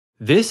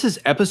This is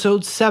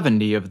episode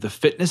 70 of the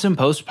Fitness in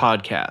Post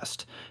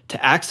podcast.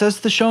 To access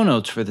the show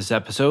notes for this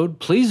episode,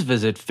 please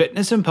visit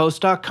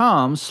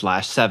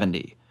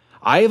fitnessinpost.com/70.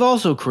 I have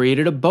also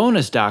created a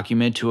bonus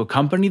document to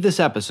accompany this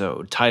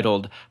episode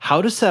titled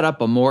How to Set Up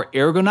a More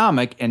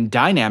Ergonomic and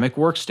Dynamic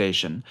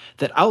Workstation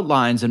that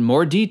outlines in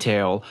more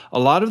detail a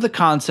lot of the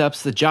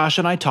concepts that Josh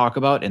and I talk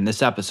about in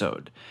this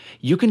episode.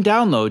 You can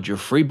download your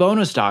free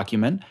bonus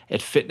document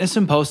at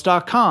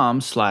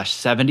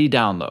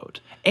fitnessinpost.com/70download.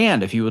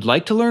 And if you would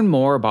like to learn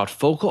more about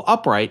Focal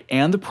Upright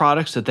and the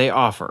products that they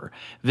offer,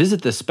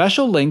 visit the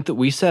special link that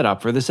we set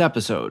up for this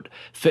episode,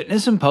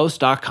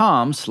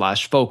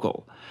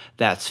 fitnessinpost.com/focal.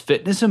 That's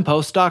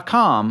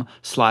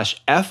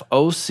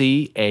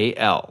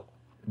fitnessinpost.com/FOCAL.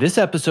 This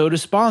episode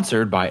is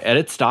sponsored by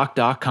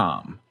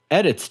editstock.com.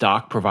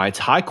 EditStock provides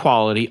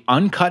high-quality,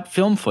 uncut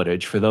film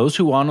footage for those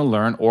who want to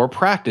learn or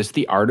practice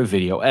the art of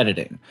video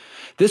editing.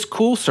 This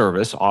cool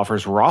service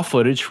offers raw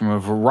footage from a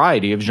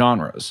variety of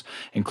genres,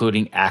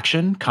 including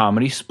action,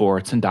 comedy,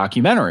 sports, and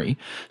documentary,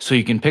 so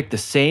you can pick the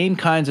same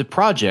kinds of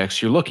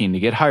projects you're looking to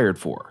get hired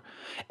for.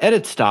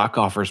 EditStock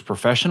offers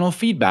professional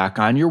feedback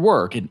on your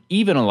work and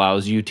even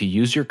allows you to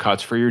use your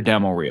cuts for your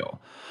demo reel.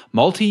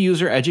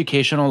 Multi-user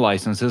educational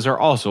licenses are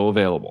also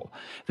available.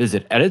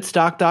 Visit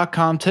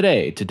editstock.com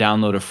today to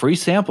download a free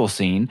sample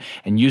scene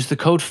and use the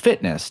code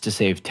FITNESS to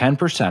save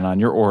 10% on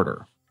your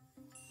order.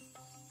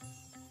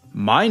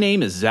 My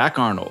name is Zach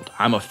Arnold.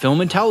 I'm a film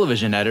and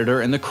television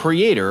editor and the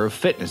creator of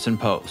Fitness in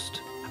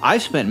Post.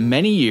 I've spent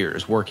many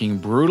years working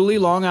brutally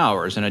long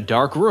hours in a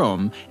dark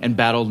room and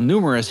battled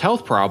numerous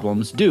health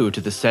problems due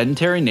to the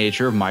sedentary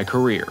nature of my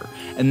career,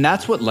 and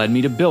that's what led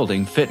me to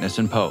building Fitness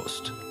in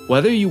Post.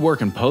 Whether you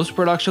work in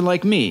post-production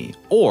like me,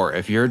 or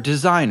if you're a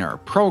designer,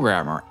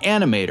 programmer,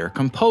 animator,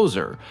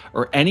 composer,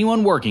 or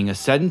anyone working a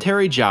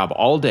sedentary job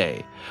all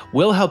day,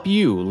 we'll help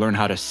you learn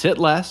how to sit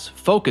less,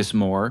 focus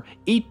more,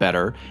 eat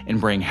better,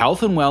 and bring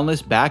health and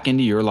wellness back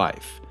into your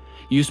life.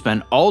 You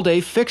spend all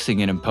day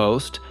fixing it in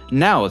post,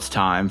 now it's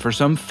time for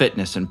some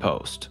fitness in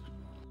post.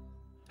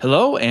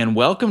 Hello and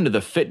welcome to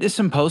the Fitness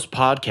in Post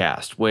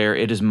podcast, where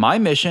it is my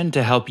mission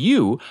to help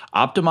you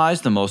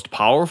optimize the most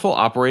powerful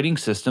operating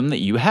system that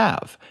you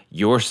have,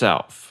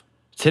 yourself.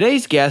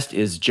 Today's guest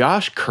is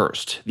Josh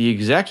Kerst, the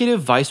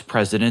Executive Vice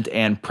President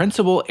and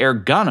Principal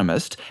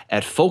Ergonomist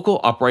at Focal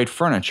Upright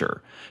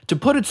Furniture. To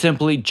put it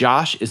simply,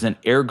 Josh is an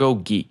ergo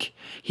geek.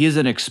 He is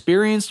an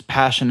experienced,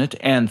 passionate,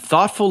 and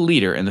thoughtful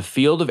leader in the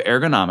field of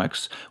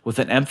ergonomics with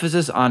an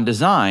emphasis on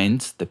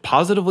designs that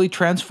positively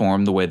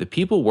transform the way that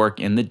people work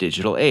in the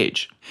digital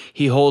age.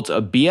 He holds a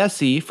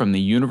BSc from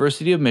the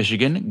University of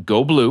Michigan,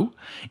 Go Blue,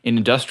 in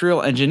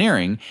industrial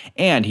engineering,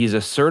 and he's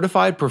a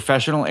certified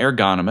professional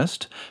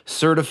ergonomist,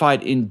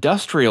 certified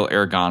industrial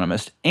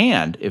ergonomist,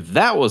 and if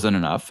that wasn't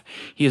enough,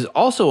 he is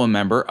also a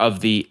member of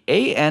the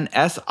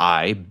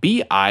ANSI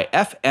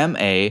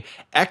BIFMA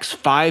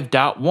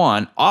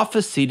X5.1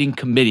 Office Seating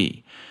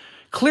Committee.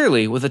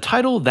 Clearly, with a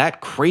title that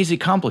crazy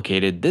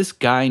complicated, this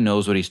guy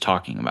knows what he's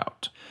talking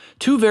about.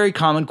 Two very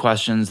common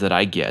questions that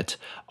I get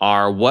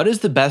are, what is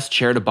the best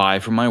chair to buy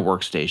for my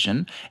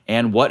workstation,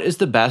 and what is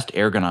the best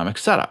ergonomic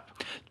setup?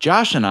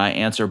 Josh and I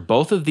answer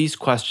both of these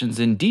questions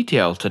in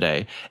detail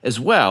today, as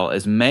well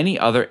as many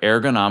other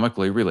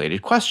ergonomically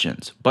related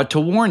questions. But to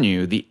warn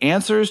you, the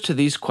answers to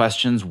these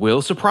questions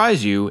will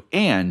surprise you,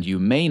 and you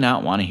may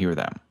not want to hear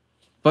them.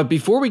 But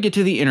before we get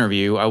to the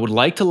interview, I would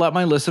like to let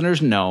my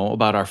listeners know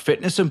about our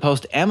Fitness in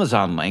Post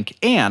Amazon link,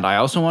 and I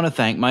also want to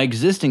thank my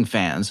existing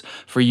fans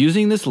for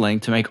using this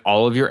link to make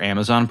all of your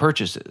Amazon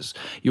purchases.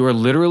 You are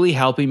literally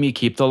helping me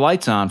keep the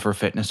lights on for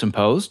Fitness in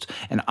Post,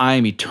 and I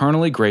am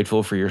eternally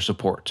grateful for your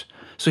support.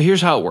 So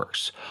here's how it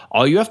works.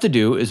 All you have to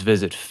do is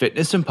visit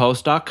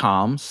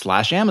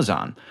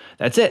fitnessinpost.com/Amazon.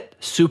 That's it.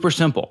 Super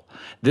simple.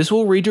 This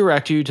will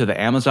redirect you to the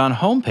Amazon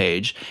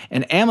homepage,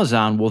 and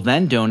Amazon will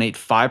then donate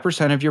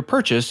 5% of your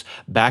purchase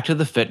back to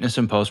the Fitness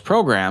in Post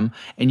program,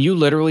 and you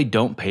literally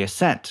don't pay a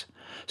cent.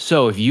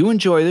 So if you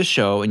enjoy this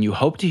show and you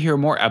hope to hear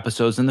more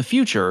episodes in the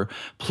future,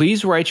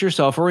 please write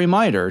yourself a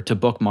reminder to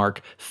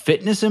bookmark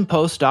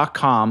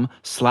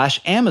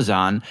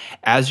fitnessinpost.com/Amazon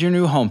as your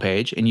new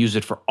homepage and use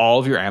it for all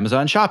of your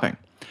Amazon shopping.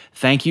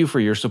 Thank you for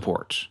your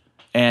support.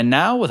 And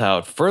now,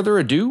 without further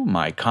ado,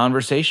 my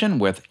conversation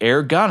with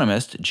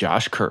ergonomist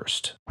Josh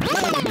Kerst.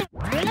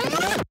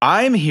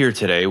 I'm here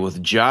today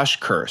with Josh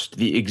Kerst,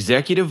 the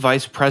Executive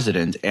Vice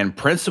President and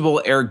Principal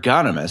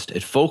Ergonomist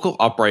at Focal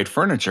Upright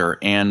Furniture,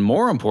 and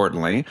more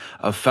importantly,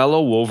 a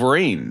fellow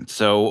Wolverine.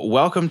 So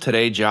welcome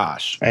today,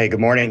 Josh. Hey, good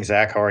morning,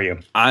 Zach. How are you?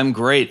 I'm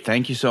great.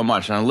 Thank you so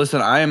much. Now,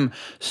 listen, I am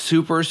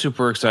super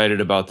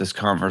excited about this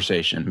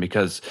conversation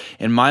because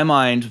in my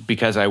mind,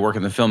 because I work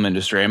in the film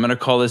industry, I'm going to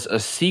call this a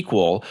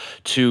sequel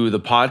to the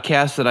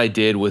podcast that I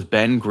did with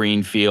Ben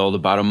Greenfield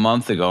about a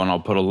month ago, and I'll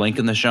put a link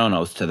in the show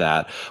notes to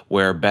that,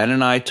 where Ben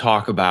and I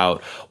talk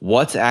about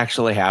what's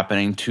actually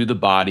happening to the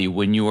body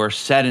when you are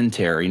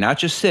sedentary, not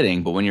just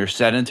sitting, but when you're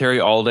sedentary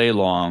all day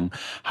long,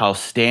 how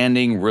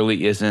standing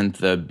really isn't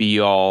the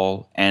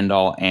be-all,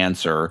 end-all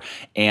answer,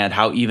 and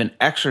how even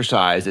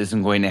exercise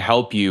isn't going to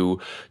help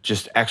you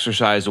just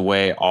exercise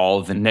away all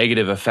of the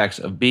negative effects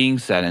of being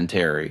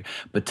sedentary.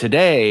 But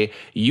today,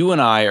 you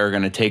and I are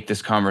going to take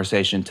this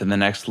conversation to the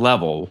next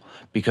level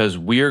because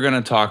we are going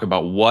to talk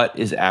about what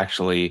is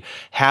actually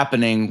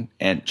happening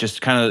and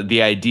just kind of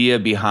the idea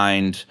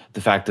behind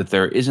the fact that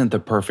there isn't the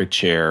perfect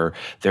chair,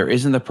 there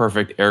isn't the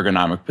perfect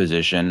ergonomic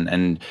position.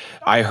 And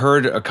I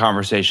heard a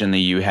conversation that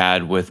you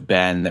had with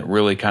Ben that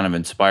really kind of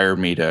inspired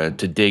me to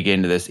dig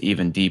into this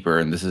even deeper.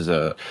 And this is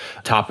a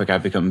topic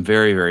I've become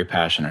very, very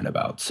passionate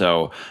about.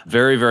 So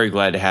very, very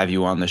glad to have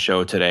you on the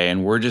show today.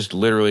 And we're just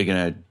literally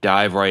going to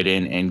dive right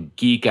in and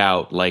geek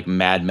out like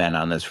madmen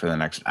on this for the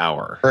next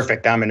hour.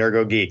 Perfect. I'm an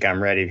ergo geek.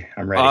 I'm ready.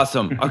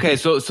 Awesome. Okay,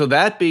 so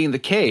that being the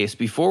case,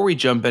 before we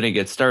jump in and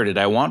get started,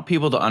 I want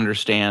people to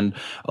understand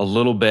a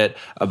little bit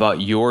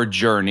about your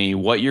journey,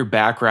 what your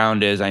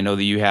background is. I know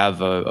that you have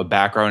a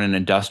background in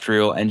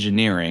industrial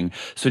engineering.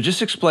 So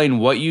just explain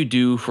what you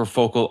do for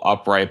Focal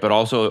Upright, but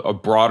also a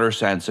broader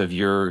sense of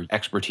your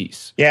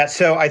expertise. Yeah,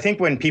 so I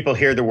think when people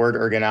hear the word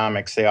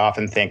ergonomics, they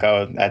often think,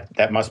 oh,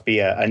 that must be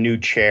a new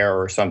chair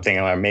or something,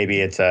 or maybe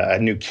it's a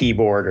new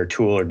keyboard or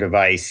tool or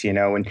device,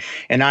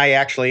 And I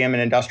actually am an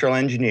industrial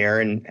engineer,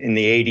 and in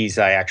the 80s,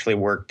 I actually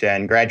worked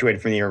and graduated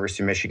from the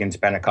University of Michigan,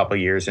 spent a couple of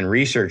years in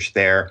research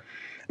there.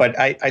 But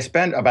I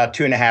spent about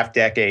 2.5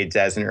 decades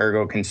as an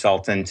ergo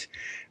consultant,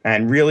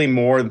 and really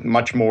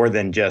much more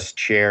than just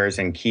chairs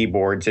and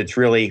keyboards. It's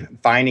really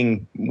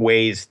finding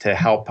ways to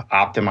help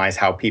optimize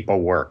how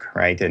people work,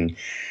 right?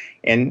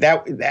 And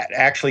that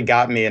actually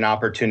got me an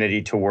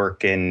opportunity to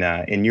work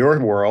in your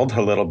world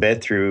a little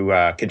bit through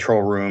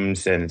control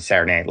rooms and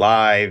Saturday Night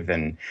Live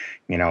and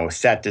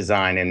set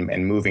design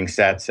and moving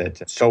sets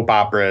at soap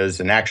operas,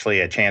 and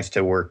actually a chance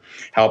to work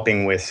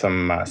helping with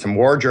some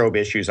wardrobe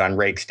issues on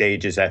rake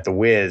stages at the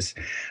Wiz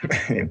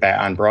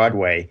on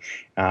Broadway.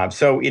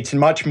 So it's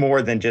much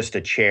more than just a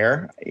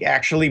chair.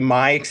 Actually,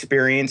 my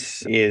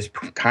experience is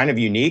kind of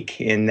unique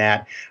in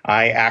that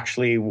I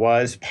actually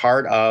was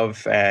part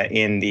of,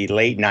 in the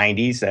late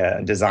 90s,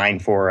 a design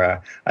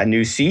for a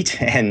new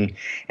seat, and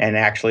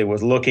actually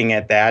was looking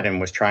at that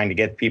and was trying to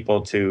get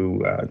people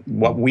to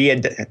what we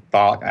had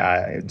thought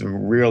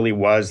really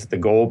was the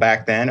goal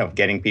back then of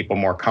getting people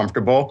more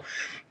comfortable.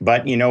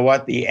 But you know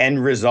what? The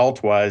end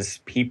result was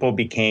people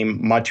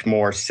became much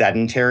more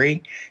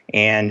sedentary.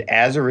 And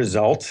as a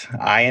result,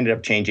 I ended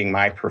up changing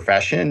my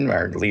profession,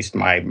 or at least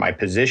my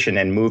position,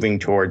 and moving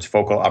towards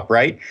Focal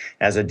Upright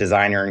as a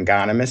designer and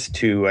ergonomist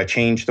to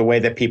change the way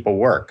that people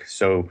work.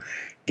 So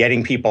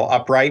getting people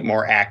upright,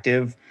 more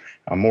active,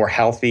 more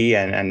healthy,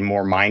 and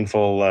more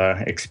mindful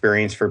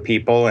experience for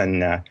people.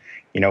 And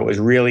it was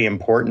really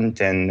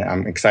important, and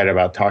I'm excited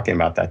about talking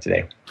about that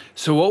today.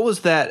 So what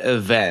was that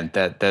event,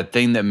 that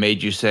thing that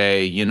made you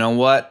say, you know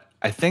what,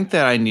 I think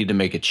that I need to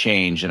make a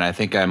change, and I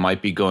think I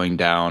might be going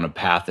down a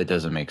path that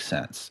doesn't make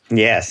sense?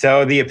 Yeah,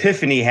 so the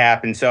epiphany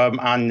happened. So I'm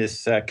on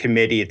this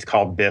committee. It's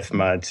called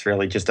BIFMA. It's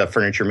really just a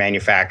Furniture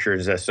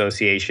Manufacturers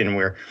Association.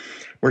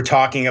 We're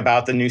talking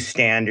about the new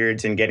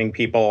standards and getting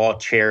people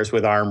chairs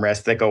with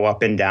armrests that go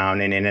up and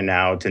down and in and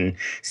out, and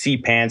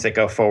seat pans that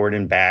go forward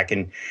and back.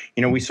 And,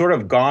 we sort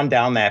of gone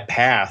down that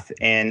path.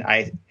 And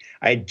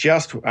I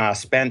just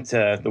spent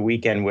the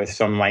weekend with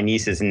some of my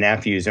nieces and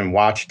nephews and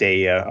watched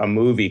a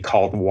movie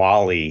called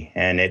WALL-E.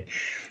 And I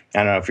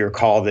don't know if you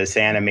recall this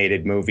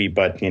animated movie,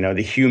 but,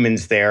 the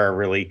humans there are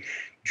really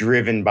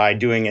driven by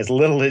doing as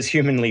little as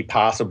humanly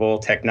possible.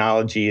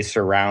 Technology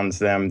surrounds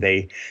them.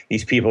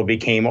 These people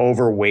became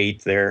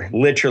overweight. They're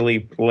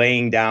literally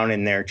laying down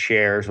in their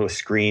chairs with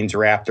screens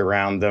wrapped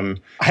around them.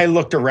 I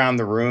looked around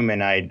the room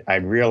and I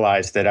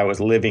realized that I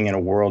was living in a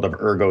world of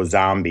ergo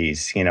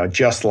zombies,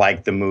 just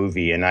like the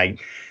movie. And I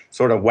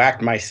sort of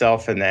whacked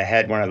myself in the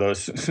head, one of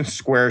those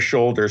square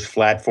shoulders,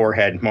 flat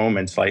forehead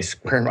moments, like,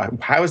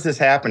 how is this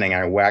happening?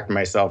 I whacked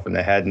myself in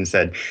the head and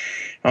said,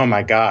 oh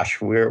my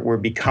gosh, we're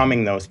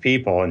becoming those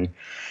people. And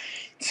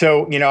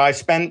so, I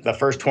spent the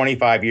first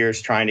 25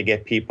 years trying to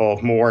get people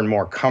more and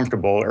more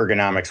comfortable,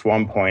 Ergonomics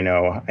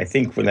 1.0. I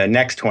think for the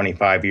next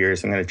 25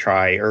 years, I'm going to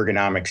try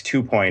Ergonomics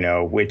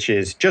 2.0, which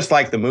is just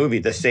like the movie.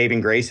 The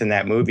saving grace in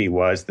that movie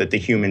was that the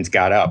humans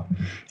got up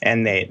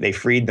and they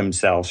freed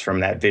themselves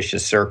from that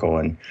vicious circle.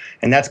 And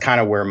that's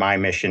kind of where my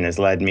mission has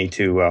led me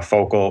to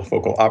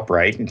Focal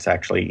Upright. It's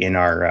actually in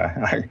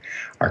our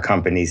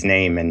company's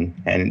name. And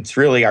it's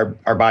really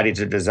our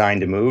bodies are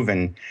designed to move,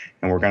 and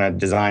we're going to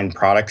design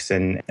products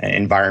and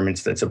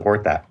environments that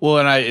support that. Well,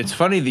 and it's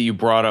funny that you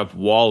brought up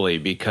WALL-E,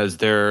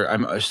 because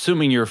I'm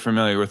assuming you're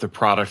familiar with a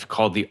product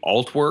called the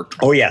Altwork.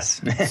 Oh,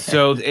 yes.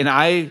 So, and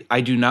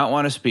I do not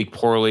want to speak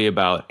poorly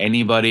about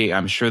anybody.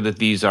 I'm sure that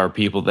these are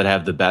people that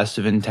have the best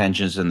of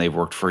intentions, and they've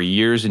worked for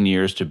years and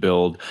years to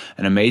build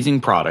an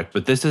amazing product.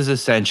 But this is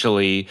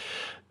essentially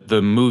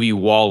the movie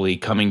WALL-E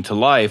coming to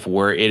life,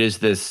 where it is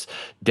this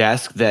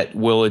desk that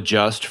will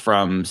adjust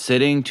from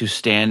sitting to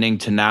standing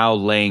to now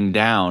laying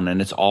down.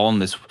 And it's all in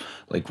this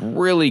like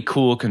really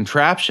cool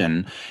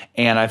contraption.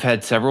 And I've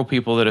had several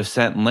people that have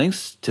sent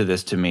links to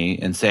this to me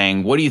and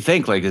saying, what do you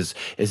think? Like, is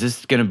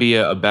this going to be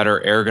a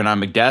better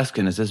ergonomic desk?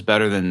 And is this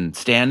better than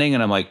standing?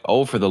 And I'm like,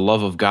 oh, for the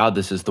love of God,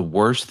 this is the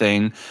worst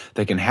thing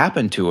that can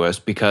happen to us,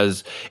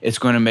 because it's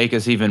going to make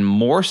us even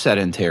more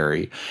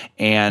sedentary.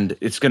 And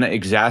it's going to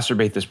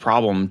exacerbate this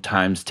problem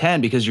times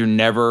 10, because you're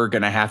never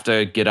going to have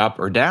to get up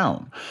or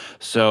down.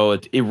 So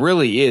it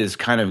really is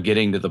kind of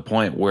getting to the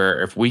point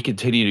where if we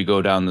continue to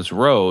go down this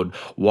road,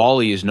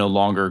 WALL-E is no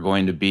longer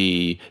going to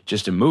be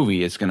just a movie.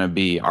 It's going to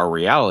be our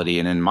reality.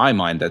 And in my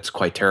mind, that's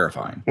quite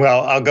terrifying.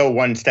 Well, I'll go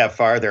one step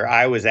farther.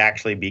 I was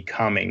actually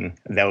becoming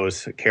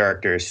those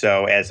characters.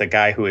 So as a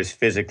guy who is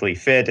physically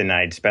fit, and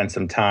I'd spent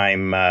some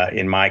time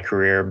in my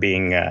career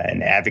being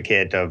an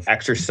advocate of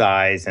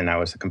exercise, and I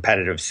was a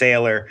competitive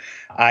sailor,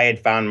 I had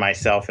found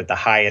myself at the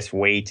highest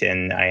weight,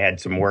 and I had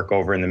some work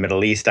over in the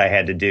Middle East I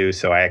had to do.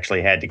 So I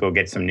actually had to go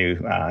get some new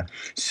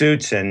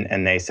suits,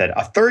 and they said,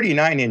 a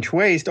 39-inch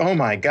waist? Oh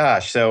my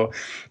gosh. So,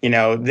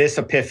 this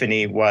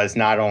epiphany was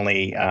not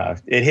only,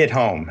 it hit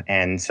home.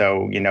 And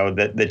so,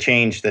 the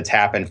change that's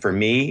happened for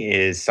me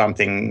is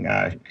something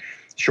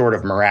short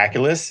of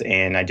miraculous,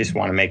 and I just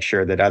want to make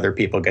sure that other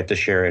people get to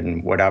share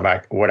in what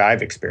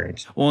I've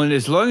experienced. Well, and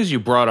as long as you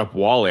brought up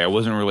WALL-E, I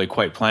wasn't really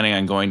quite planning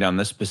on going down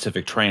this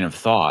specific train of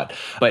thought.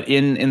 But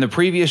in the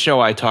previous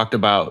show, I talked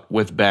about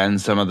with Ben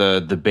some of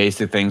the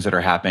basic things that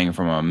are happening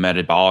from a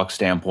metabolic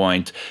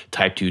standpoint: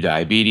 type 2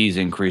 diabetes,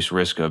 increased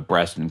risk of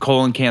breast and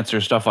colon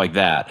cancer, stuff like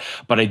that.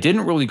 But I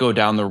didn't really go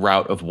down the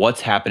route of what's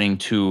happening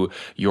to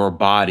your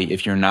body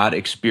if you're not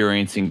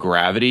experiencing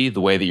gravity the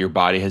way that your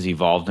body has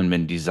evolved and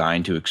been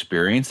designed to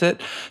experience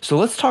it. So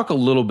let's talk a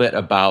little bit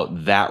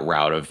about that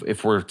route of,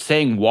 if we're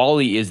saying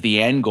WALL-E is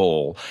the end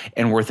goal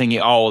and we're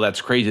thinking, oh, that's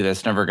crazy,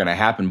 that's never going to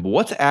happen. But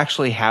what's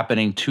actually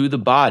happening to the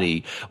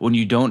body when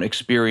you don't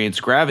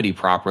experience gravity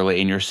properly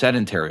and you're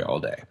sedentary all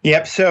day?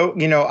 Yep. So,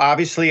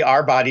 obviously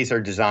our bodies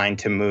are designed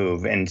to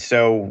move. And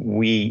so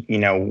we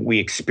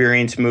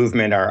experience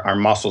movement, our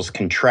muscles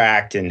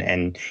contract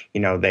and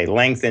they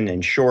lengthen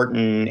and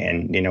shorten,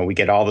 and, we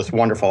get all this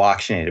wonderful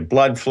oxygenated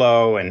blood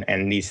flow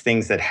and these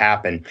things that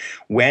happen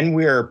when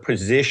we're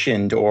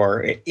positioned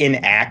or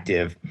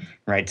inactive,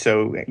 right?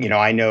 So,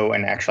 I know,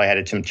 and actually I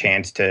had some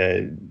chance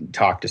to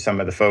talk to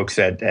some of the folks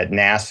at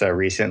NASA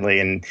recently,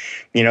 and,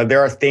 there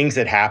are things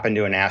that happen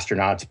to an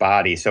astronaut's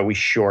body. So we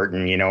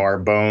shorten, our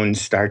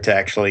bones start to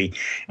actually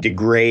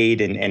degrade,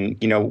 and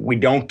we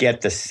don't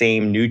get the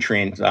same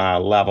nutrient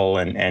level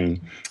and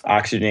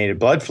oxygenated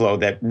blood flow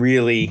that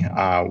really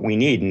we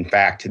need. In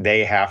fact,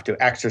 they have to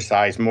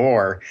exercise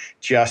more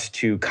just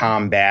to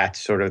combat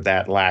sort of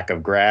that lack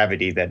of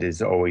gravity that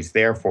is always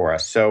there for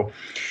us. So,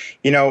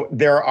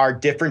 there are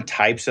different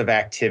types of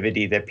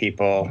activity that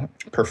people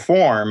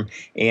perform,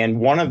 and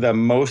one of the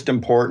most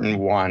important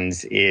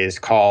ones is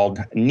called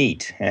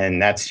NEAT, and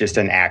that's just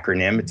an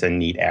acronym. It's a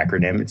NEAT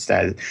acronym.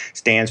 It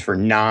stands for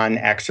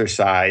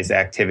non-exercise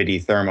activity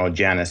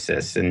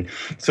thermogenesis, and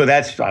so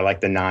I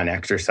like the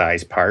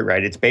non-exercise part,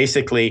 right? It's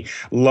basically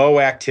low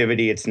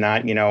activity. It's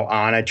not,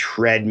 on a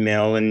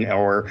treadmill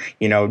or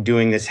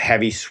doing this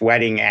heavy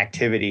sweating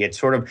activity. It's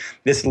sort of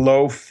this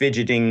low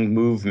fidgeting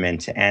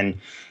movement, and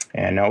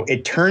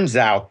it turns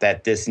out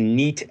that this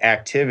NEAT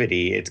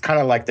activity, it's kind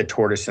of like the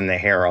tortoise and the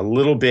hare. A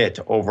little bit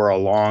over a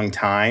long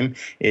time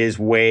is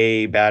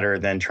way better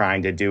than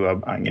trying to do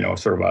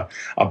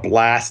a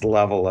blast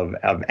level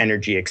of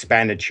energy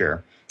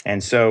expenditure.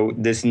 And so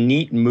this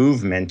NEAT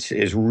movement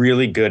is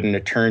really good, and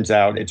it turns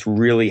out it's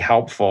really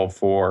helpful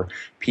for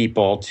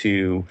people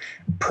to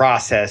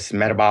process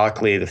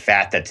metabolically the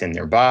fat that's in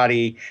their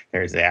body.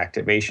 There's the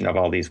activation of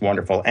all these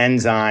wonderful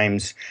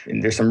enzymes.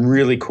 And there's some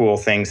really cool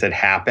things that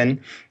happen.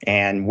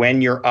 And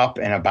when you're up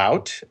and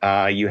about,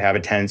 you have a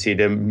tendency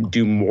to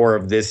do more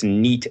of this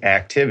NEAT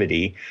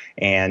activity.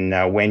 And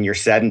when you're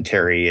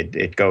sedentary,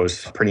 it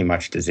goes pretty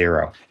much to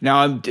zero.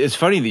 Now, it's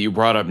funny that you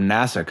brought up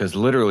NASA, because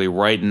literally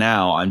right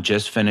now I'm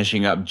just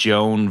finishing up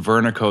Joan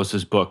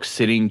Vernikos's book,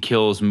 Sitting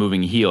Kills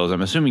Moving Heals.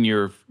 I'm assuming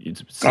you're...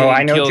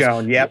 I know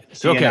Joan. Yep.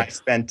 She okay. and I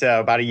spent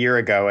about a year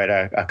ago at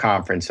a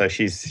conference. So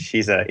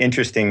she's an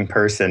interesting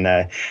person.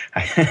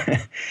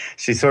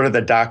 She's sort of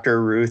the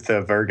Dr. Ruth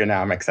of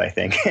ergonomics, I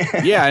think.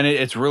 Yeah, and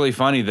it's really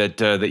funny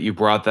that you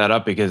brought that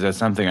up, because that's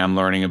something I'm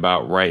learning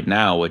about right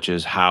now, which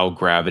is how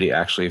gravity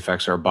actually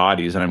affects our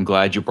bodies. And I'm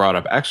glad you brought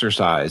up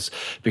exercise,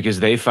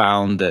 because they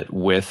found that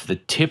with the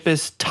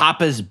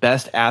toppest,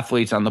 best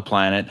athletes on the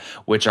planet,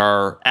 which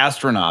are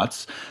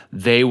astronauts,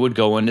 they would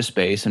go into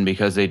space, and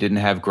because they didn't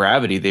have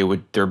gravity,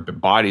 their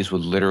bodies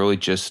would literally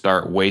just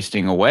start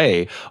wasting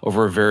away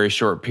over a very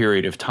short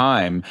period of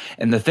time.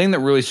 And the thing that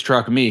really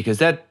struck me, because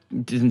that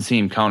didn't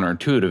seem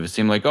counterintuitive. It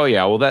seemed like, oh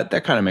yeah, well that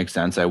kind of makes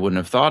sense. I wouldn't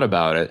have thought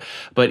about it.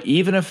 But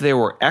even if they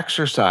were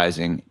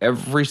exercising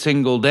every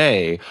single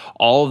day,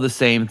 all of the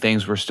same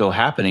things were still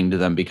happening to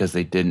them because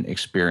they didn't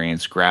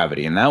experience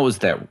gravity. And that was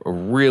that a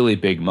really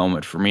big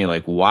moment for me.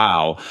 Like,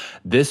 wow,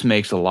 this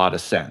makes a lot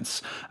of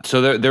sense.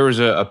 So there was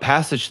a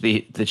passage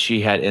that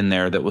she had in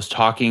there that was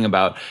talking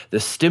about the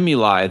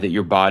stimuli that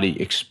your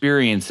body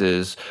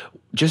experiences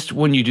just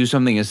when you do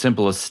something as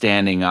simple as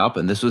standing up.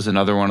 And this was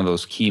another one of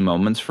those key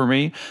moments for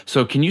me.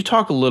 So can you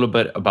talk a little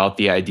bit about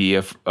the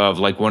idea of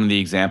like one of the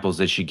examples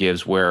that she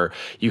gives where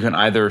you can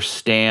either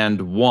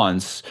stand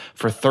once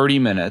for 30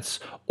 minutes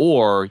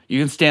or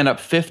you can stand up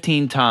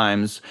 15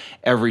 times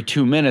every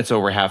 2 minutes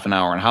over half an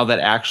hour, and how that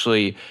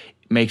actually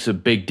makes a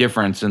big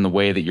difference in the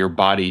way that your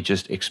body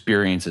just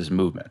experiences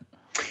movement?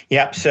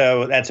 Yep.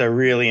 So that's a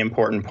really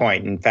important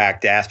point. In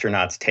fact,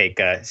 astronauts take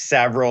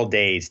several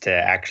days to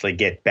actually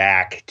get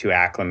back to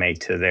acclimate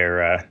to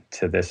their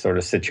to this sort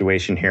of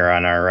situation here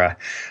on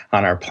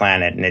our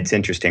planet. And it's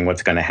interesting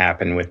what's going to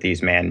happen with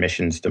these manned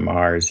missions to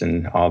Mars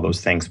and all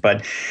those things.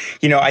 But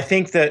I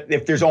think that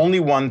if there's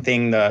only one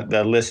thing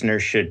the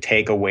listeners should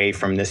take away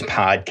from this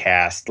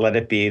podcast, let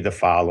it be the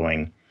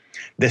following.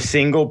 The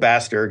single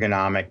best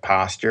ergonomic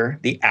posture,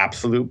 the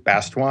absolute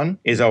best one,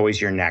 is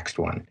always your next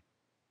one.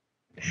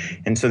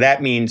 And so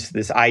that means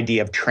this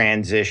idea of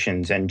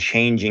transitions and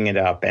changing it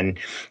up. And,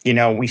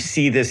 we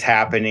see this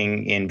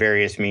happening in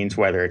various means,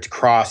 whether it's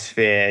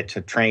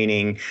CrossFit,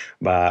 training,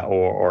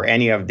 or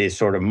any of these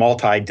sort of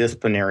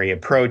multidisciplinary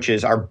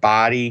approaches. Our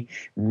body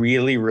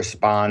really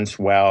responds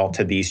well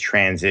to these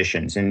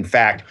transitions. In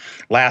fact,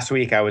 last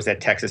week I was at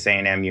Texas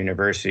A&M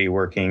University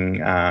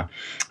working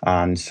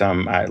on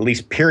some, at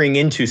least peering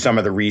into some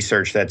of the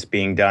research that's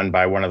being done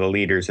by one of the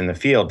leaders in the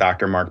field,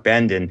 Dr. Mark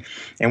Bendon.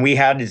 And we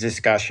had a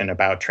discussion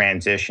about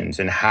transitions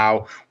and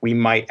how we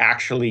might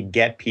actually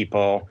get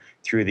people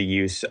through the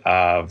use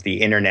of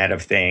the Internet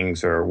of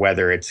Things, or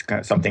whether it's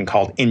something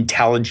called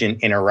intelligent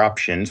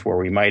interruptions, where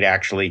we might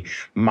actually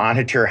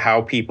monitor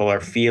how people are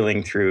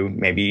feeling through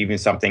maybe even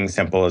something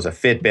simple as a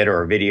Fitbit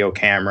or a video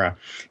camera,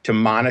 to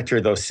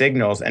monitor those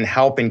signals and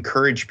help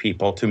encourage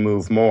people to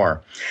move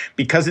more.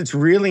 Because it's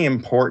really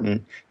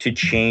important to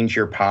change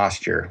your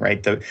posture,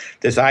 right?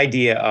 This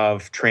idea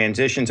of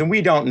transitions, and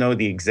we don't know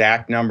the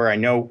exact number. I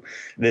know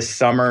this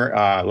summer,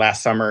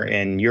 last summer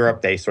in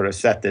Europe, they sort of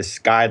set this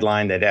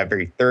guideline that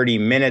every 30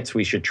 minutes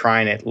we should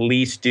try and at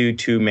least do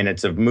 2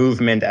 minutes of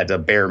movement at a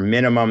bare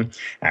minimum.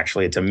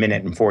 Actually, it's 1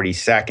 minute and 40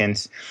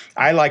 seconds.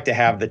 I like to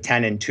have the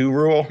 10 and 2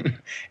 rule.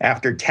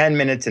 After 10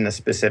 minutes in a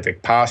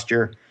specific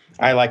posture,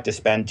 I like to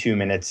spend 2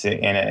 minutes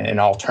in an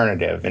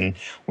alternative. And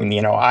when,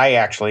 I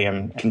actually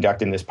am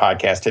conducting this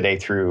podcast today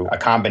through a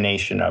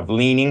combination of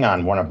leaning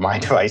on one of my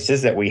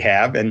devices that we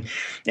have, and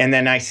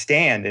then I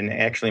stand. And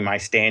actually my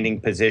standing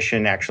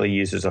position actually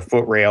uses a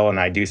foot rail, and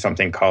I do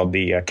something called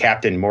the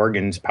Captain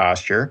Morgan's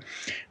posture.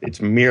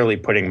 It's merely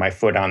putting my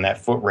foot on that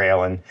foot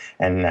rail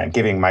and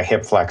giving my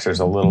hip flexors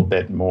a little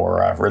bit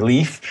more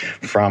relief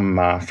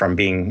from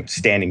being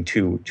standing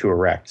too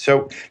erect.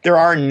 So there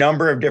are a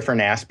number of different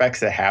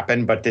aspects that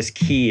happen, but this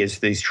key is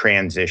these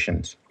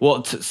transitions.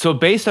 Well, so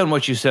based on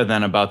what you said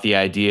then about the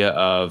idea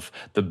of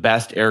the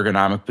best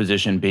ergonomic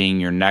position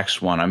being your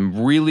next one,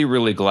 I'm really,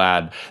 really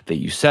glad that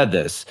you said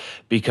this,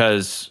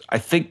 because I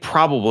think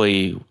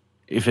probably,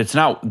 if it's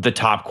not the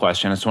top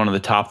question, it's one of the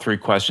top 3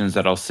 questions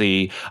that I'll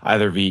see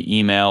either via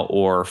email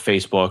or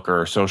Facebook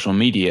or social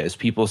media, is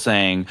people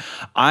saying,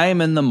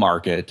 I'm in the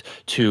market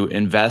to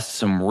invest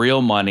some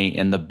real money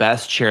in the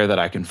best chair that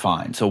I can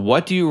find. So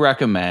what do you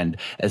recommend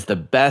as the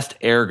best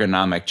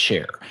ergonomic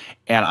chair?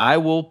 And I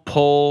will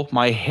pull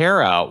my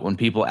hair out when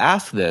people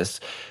ask this,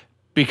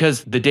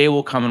 because the day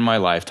will come in my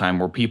lifetime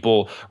where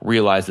people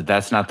realize that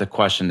that's not the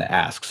question to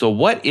ask. So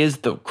what is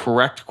the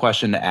correct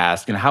question to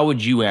ask, and how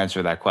would you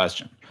answer that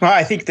question? Well,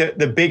 I think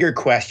the bigger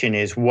question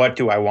is, what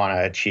do I want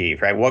to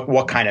achieve, right?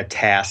 What kind of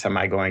tasks am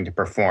I going to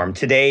perform?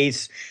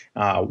 Today's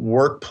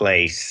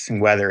workplace,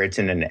 whether it's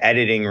in an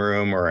editing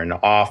room or an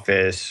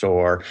office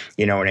or,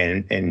 in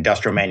an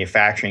industrial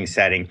manufacturing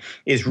setting,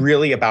 is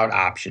really about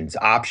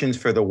options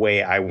for the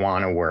way I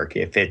want to work.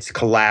 If it's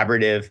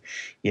collaborative,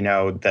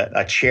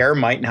 a chair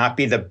might not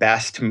be the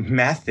best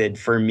method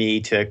for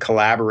me to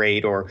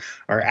collaborate or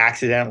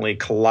accidentally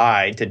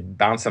collide to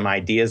bounce some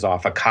ideas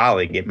off a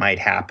colleague. It might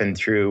happen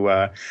through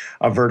a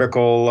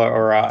vertical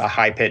or a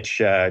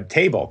high-pitch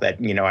table that,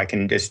 I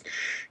can just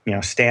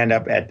stand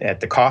up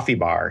at the coffee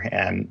bar.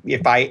 And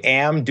if I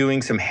am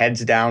doing some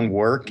heads down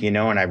work, and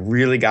I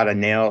really got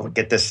to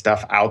get this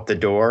stuff out the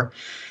door,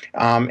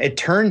 it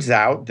turns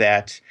out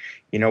that,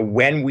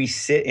 when we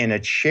sit in a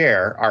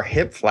chair, our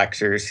hip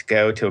flexors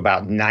go to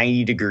about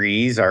 90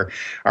 degrees.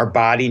 Our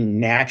body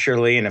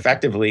naturally and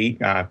effectively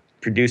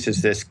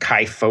produces this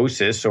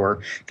kyphosis,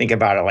 or think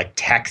about it like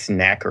Tech's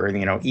neck, or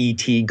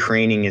ET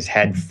craning his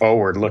head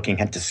forward looking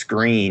at the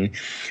screen,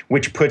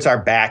 which puts our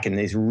back in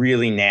these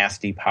really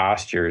nasty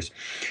postures.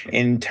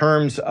 In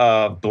terms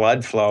of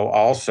blood flow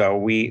also,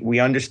 we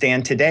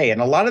understand today,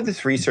 and a lot of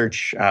this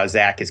research,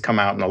 Zach, has come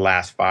out in the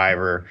last 5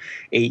 or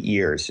 8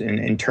 years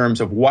in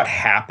terms of what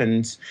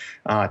happens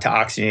to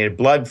oxygenated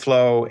blood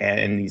flow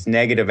and these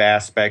negative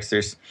aspects.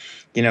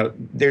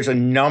 There's a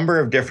number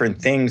of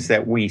different things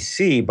that we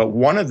see, but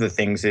one of the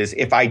things is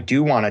if I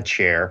do want a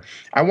chair,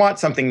 I want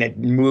something that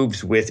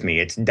moves with me.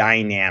 It's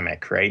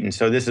dynamic, right? And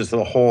so this is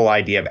the whole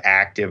idea of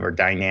active or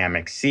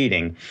dynamic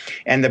seating.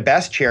 And the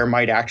best chair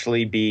might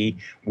actually be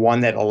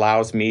one that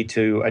allows me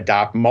to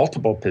adopt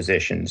multiple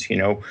positions.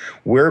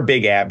 We're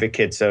big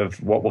advocates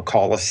of what we'll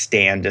call a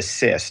stand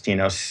assist.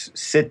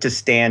 Sit to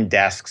stand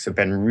desks have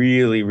been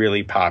really,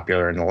 really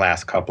popular in the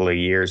last couple of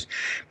years.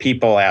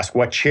 People ask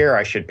what chair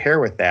I should pair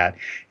with that.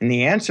 And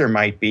the answer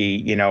might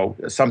be,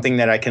 something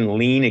that I can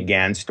lean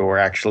against, or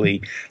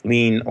actually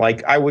lean,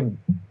 like I would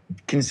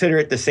consider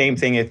it the same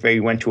thing if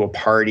you went to a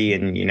party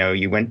and,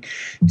 you went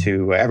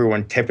to,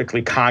 everyone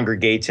typically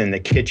congregates in the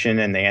kitchen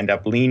and they end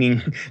up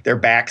leaning their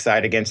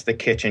backside against the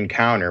kitchen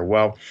counter.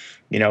 Well,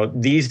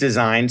 these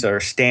designs or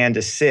stand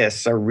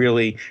assists are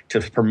really to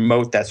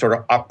promote that sort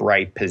of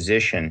upright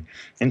position.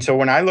 And so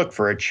when I look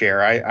for a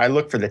chair, I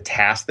look for the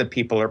task that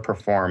people are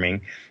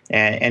performing.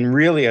 And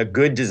really a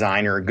good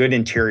designer, a good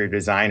interior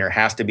designer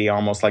has to be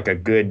almost like a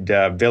good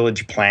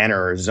village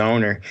planner or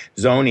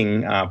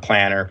zoning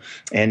planner,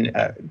 and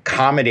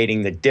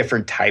accommodating the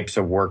different types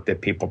of work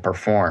that people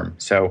perform.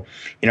 So,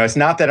 it's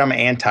not that I'm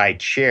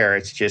anti-chair.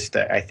 It's just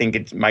I think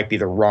it might be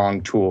the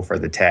wrong tool for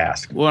the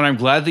task. Well, and I'm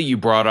glad that you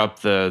brought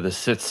up the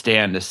sit,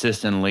 stand,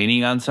 assist, and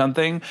leaning on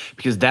something,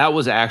 because that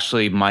was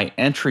actually my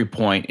entry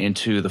point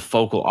into the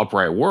focal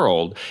upright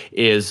world,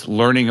 is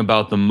learning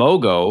about the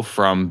Mogo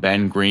from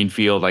Ben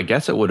Greenfield. I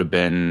guess it would have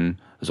been,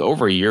 it was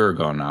over a year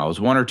ago now. It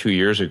was 1 or 2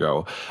 years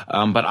ago.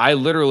 But I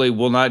literally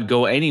will not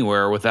go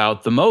anywhere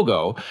without the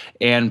Mogo.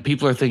 And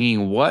people are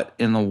thinking, what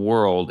in the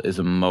world is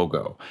a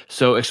Mogo?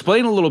 So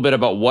explain a little bit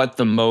about what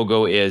the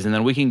Mogo is, and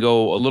then we can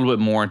go a little bit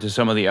more into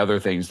some of the other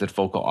things that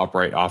Focal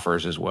Upright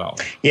offers as well.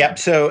 Yep.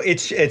 So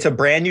it's a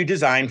brand new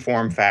design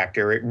form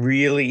factor. It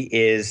really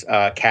is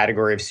a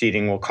category of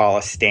seating we'll call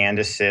a stand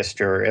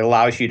assist, or it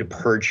allows you to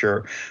perch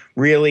your.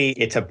 Really,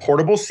 it's a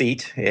portable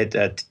seat.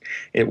 It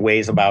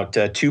weighs about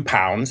 2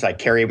 pounds. I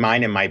carry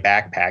mine in my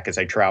backpack as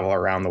I travel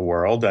around the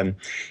world. And,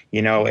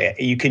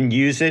 you can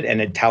use it,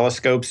 and it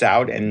telescopes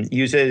out, and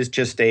use it as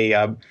just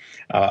a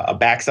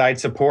backside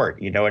support.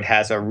 It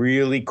has a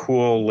really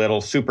cool little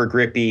super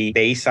grippy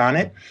base on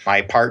it.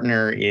 My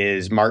partner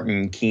is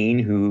Martin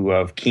Keene,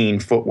 of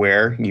Keene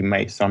Footwear.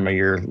 Some of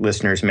your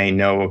listeners may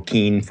know of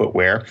Keene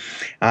Footwear.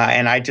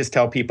 And I just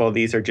tell people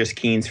these are just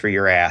Keenes for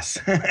your ass.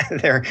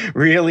 They're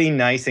really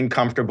nice and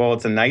comfortable.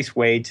 It's a nice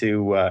way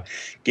to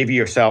give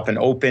yourself an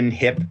open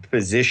hip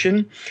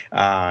position.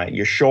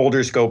 Your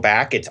shoulders go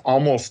back. It's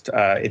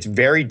it's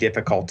very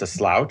difficult to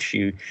slouch.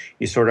 You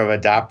sort of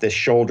adopt the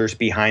shoulders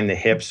behind the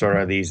hips, sort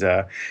of it's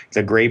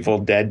a Grateful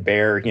Dead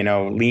bear,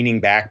 leaning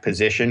back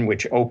position,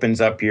 which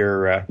opens up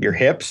your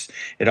hips.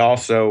 It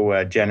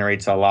also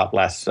generates a lot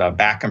less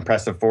back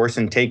compressive force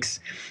and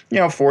takes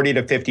 40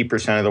 to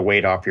 50% of the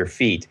weight off your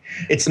feet.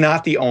 It's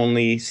not the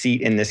only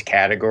seat in this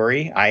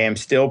category. I am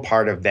still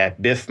part of that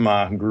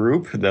BIFMA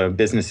group, the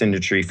Business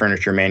Industry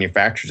Furniture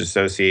Manufacturers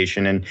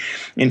Association. And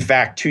in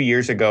fact, 2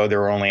 years ago, there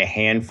were only a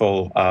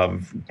handful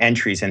of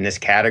entries in this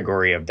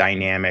category of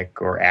dynamic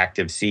or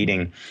active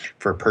seating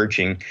for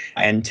perching.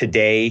 And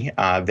today,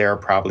 there are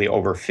probably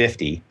over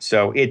 50.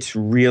 So it's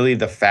really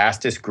the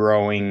fastest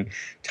growing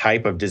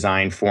type of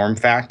design form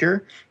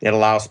factor. It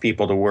allows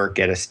people to work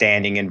at a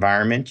standing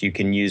environment. You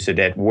can use it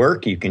at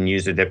work. You can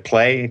use it at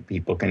play.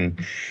 People can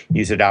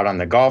use it out on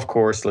the golf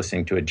course,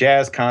 listening to a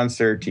jazz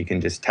concert. You can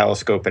just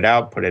telescope it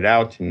out, put it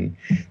out, and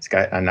it's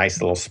got a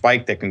nice little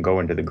spike that can go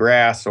into the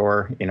grass,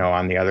 or,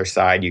 on the other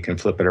side, you can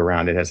flip it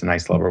around. It has a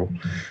nice little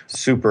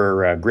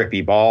super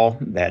grippy ball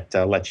that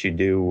lets you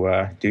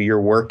do your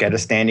work at a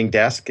standing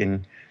desk,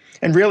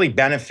 and really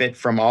benefit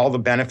from all the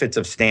benefits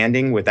of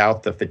standing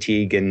without the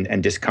fatigue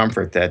and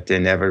discomfort that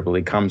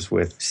inevitably comes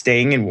with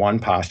staying in one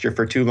posture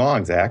for too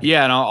long, Zach.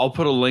 Yeah, and I'll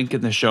put a link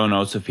in the show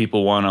notes if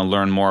people want to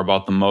learn more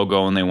about the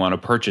Mogo and they want to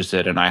purchase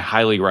it, and I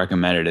highly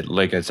recommend it.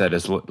 Like I said,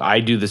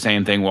 I do the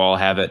same thing where I'll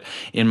have it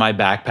in my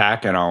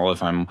backpack, and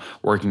if I'm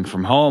working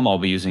from home, I'll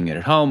be using it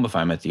at home. If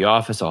I'm at the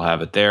office, I'll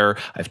have it there.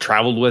 I've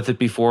traveled with it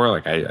before.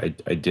 Like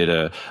I did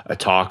a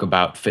talk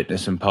about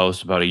fitness and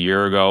post about a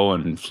year ago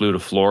and flew to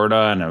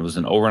Florida, and it was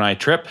an overnight my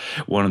trip,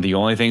 one of the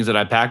only things that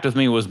I packed with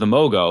me was the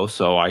Mogo,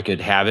 so I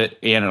could have it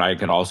and I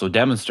could also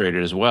demonstrate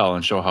it as well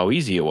and show how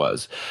easy it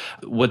was.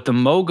 What the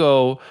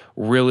Mogo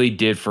really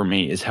did for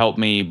me is help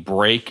me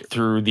break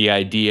through the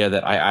idea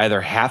that I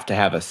either have to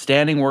have a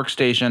standing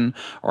workstation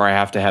or I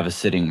have to have a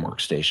sitting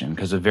workstation.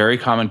 Because a very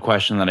common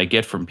question that I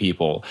get from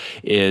people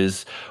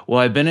is, well,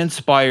 I've been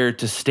inspired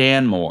to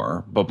stand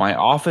more, but my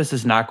office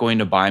is not going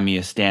to buy me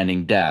a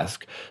standing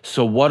desk.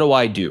 So what do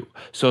I do?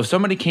 So if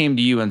somebody came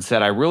to you and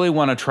said, I really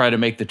want to try to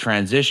make the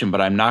transition,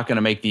 but I'm not going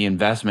to make the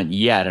investment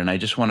yet, and I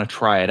just want to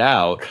try it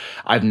out,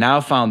 I've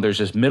now found there's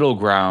this middle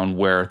ground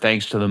where,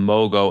 thanks to the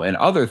Mogo and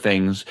other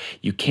things,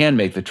 you can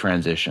make the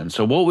transition.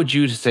 So what would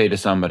you say to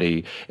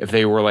somebody if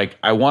they were like,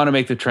 I want to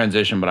make the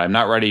transition, but I'm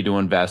not ready to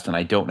invest and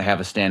I don't have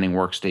a standing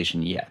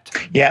workstation yet?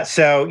 Yeah,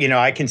 so,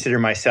 I consider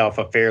myself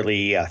a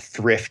fairly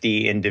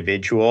thrifty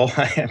individual.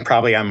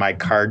 Probably on my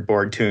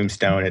cardboard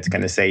tombstone, it's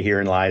going to say,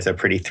 herein lies a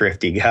pretty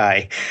thrifty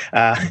guy.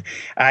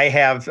 I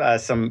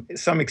have some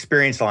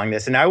experience along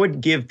this, and I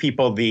would give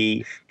people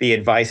the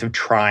advice of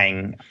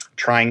trying.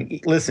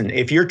 Listen,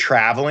 if you're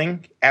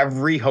traveling,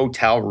 every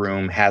hotel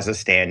room has a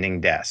standing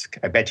desk.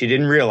 I bet you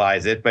didn't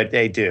realize it, but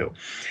they do.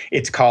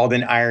 It's called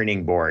an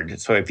ironing board.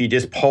 So if you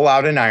just pull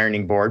out an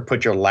ironing board,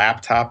 put your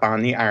laptop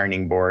on the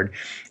ironing board,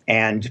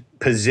 and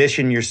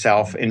position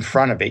yourself in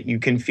front of it, you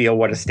can feel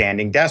what a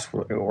standing desk,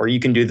 or you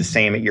can do the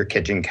same at your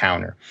kitchen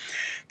counter.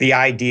 The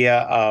idea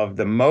of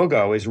the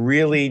Mogo is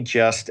really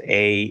just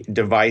a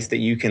device that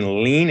you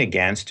can lean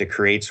against to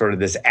create sort of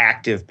this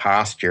active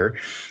posture.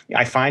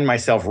 I find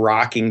myself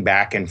rocking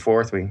back and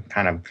forth. We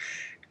kind of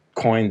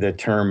coined the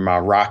term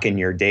rocking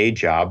your day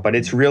job, but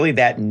it's really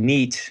that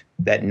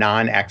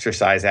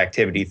non-exercise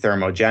activity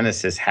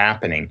thermogenesis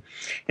happening.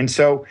 And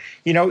so,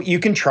 you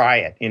can try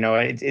it.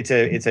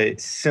 It's a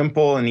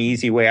simple and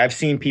easy way. I've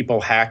seen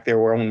people hack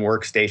their own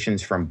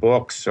workstations from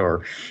books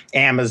or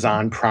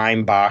Amazon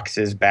Prime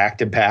boxes back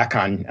to back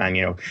on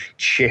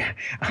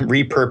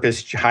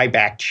repurposed high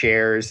back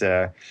chairs.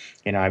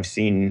 I've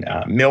seen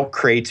milk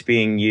crates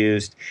being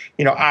used,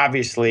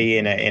 obviously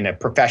in a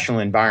professional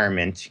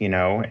environment,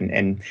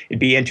 and it'd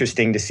be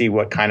interesting to see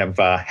what kind of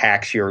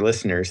hacks your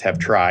listeners have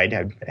tried.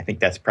 I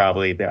think that's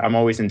probably, I'm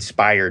always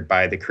inspired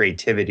by the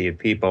creativity of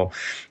people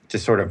to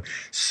sort of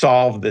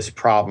solve this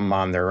problem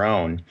on their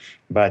own.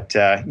 But,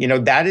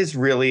 that is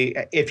really,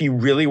 if you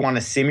really want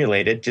to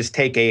simulate it, just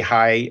take a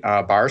high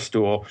bar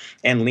stool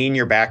and lean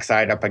your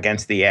backside up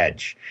against the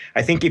edge.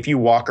 I think if you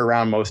walk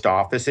around most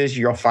offices,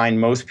 you'll find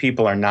most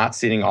people are not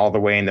sitting all the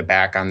way in the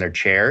back on their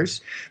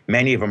chairs.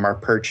 Many of them are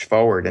perched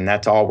forward, and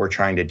that's all we're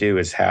trying to do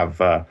is have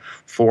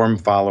form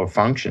follow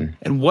function.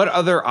 And what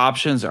other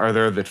options are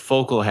there that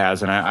Focal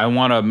has? And I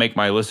want to make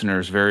my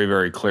listeners very,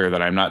 very clear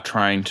that I'm not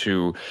trying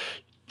to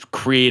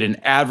create an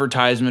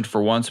advertisement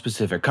for one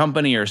specific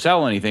company or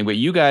sell anything, but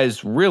you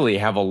guys really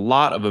have a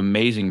lot of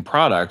amazing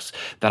products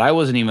that I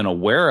wasn't even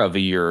aware of a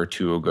year or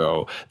two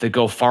ago that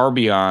go far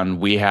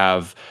beyond. We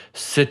have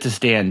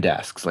sit-to-stand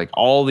desks, like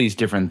all these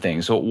different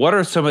things. So what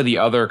are some of the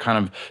other kind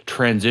of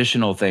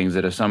transitional things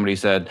that if somebody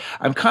said,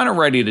 I'm kind of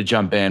ready to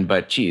jump in,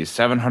 but geez,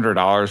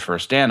 $700 for a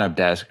stand-up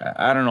desk,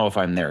 I don't know if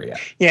I'm there yet.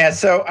 Yeah,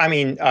 so I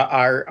mean,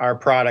 our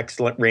products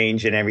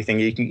range and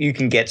everything. You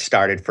can get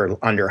started for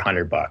under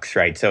 $100,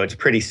 right? So it's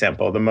pretty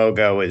simple. The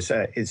Mogo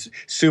is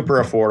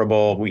super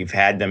affordable. We've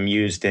had them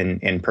used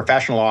in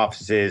professional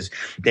offices.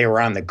 They were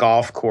on the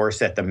golf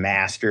course at the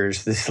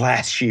Masters this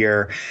last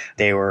year.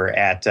 They were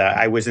at,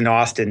 I was in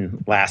Austin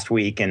last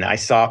week, and I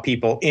saw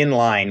people in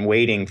line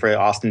waiting for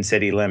Austin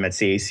City Limits,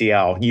 the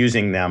ACL,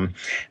 using them.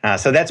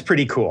 So that's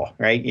pretty cool,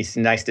 right? It's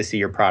nice to see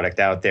your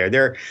product out there.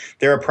 There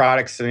are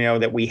products,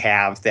 that we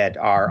have that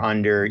are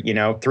under,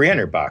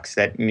 $300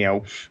 that,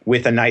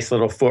 with a nice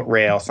little foot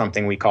rail,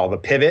 something we call the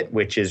Pivot,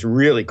 which is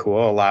really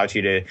cool, allows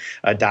you to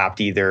adopt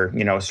either,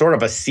 sort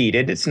of a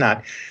seated, it's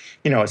not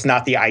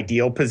the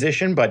ideal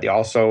position, but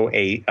also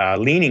a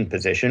leaning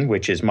position,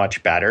 which is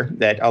much better,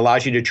 that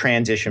allows you to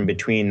transition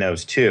between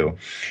those two.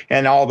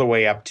 And all the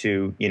way up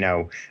to,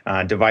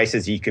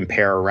 devices you can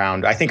pair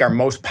around. I think our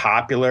most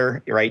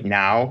popular right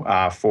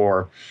now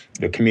for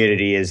the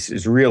community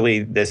is really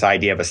this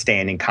idea of a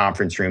standing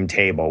conference room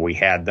table. We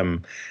had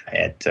them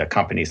at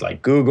companies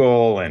like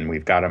Google, and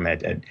we've got them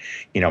at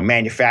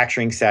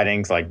manufacturing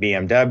settings like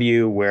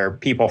BMW, where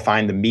people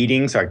find the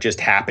meetings are just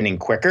happening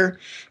quicker.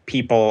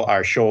 People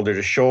are shoulder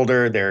to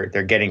shoulder.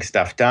 They're getting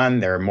stuff done.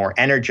 They're more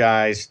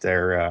energized.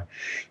 They're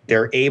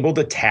able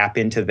to tap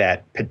into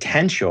that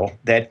potential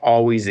that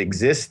always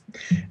exists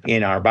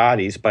in our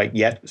bodies, but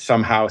yet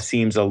somehow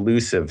seems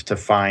elusive to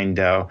find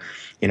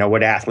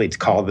what athletes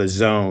call the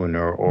zone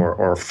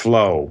or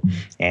flow.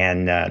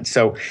 And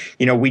so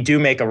we do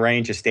make a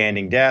range of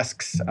standing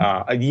desks.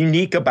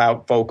 Unique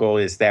about Focal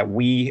is that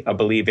we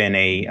believe in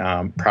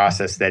a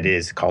process that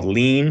is called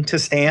lean to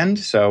stand.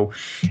 So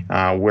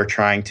we're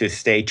trying to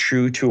stay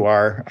true to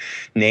our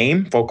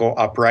name, Focal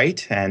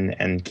Upright,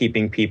 and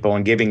keeping people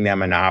and giving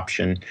them an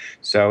option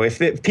So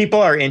if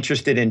people are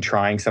interested in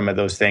trying some of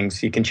those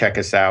things, you can check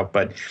us out.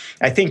 But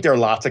I think there are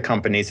lots of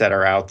companies that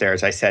are out there.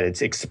 As I said,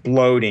 it's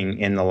exploding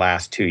in the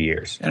last 2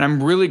 years. And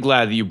I'm really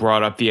glad that you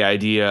brought up the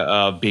idea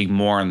of being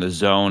more in the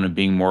zone and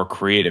being more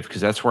creative,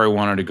 because that's where I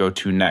wanted to go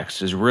to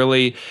next, is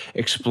really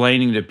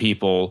explaining to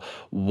people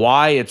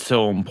why it's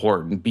so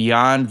important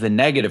beyond the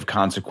negative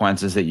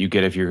consequences that you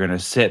get if you're going to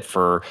sit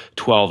for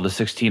 12 to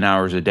 16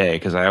 hours a day.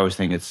 Because I always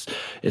think it's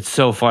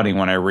so funny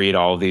when I read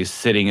all of these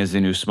sitting is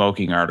the new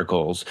smoking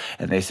articles,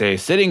 and they say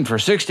sitting for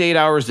 6 to 8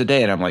 hours a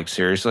day. And I'm like,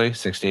 seriously,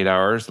 6 to 8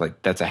 hours?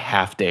 Like, that's a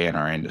half day in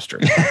our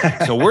industry.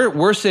 So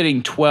we're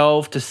sitting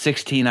 12 to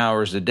 16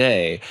 hours a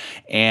day.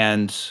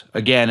 And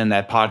again, in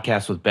that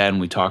podcast with Ben,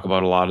 we talk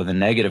about a lot of the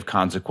negative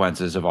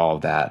consequences of all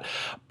of that.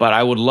 But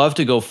I would love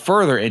to go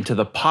further into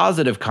the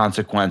positive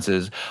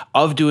consequences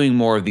of doing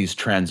more of these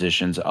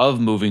transitions, of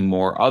moving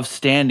more, of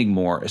standing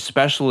more,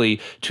 especially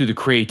to the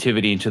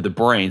creativity and to the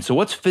brain. So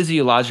what's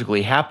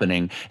physiologically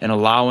happening and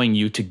allowing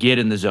you to get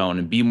in the zone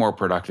and be more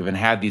productive and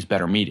have these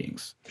better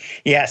meetings?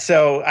 Yeah,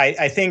 so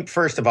I think,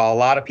 first of all, a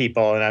lot of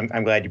people, and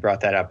I'm glad you brought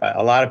that up,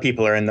 a lot of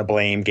people are in the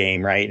blame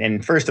game, right?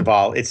 And first of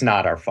all, it's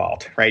not our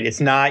fault, right? It's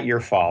not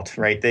your fault,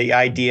 right? The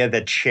idea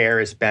that chair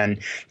has been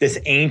this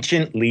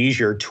ancient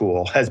leisure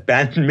tool has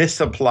been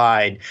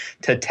misapplied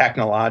to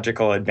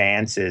technological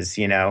advances.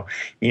 I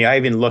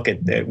even look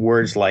at the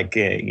words like,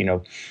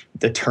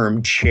 the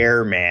term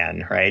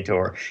chairman, right?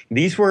 Or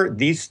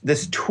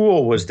this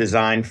tool was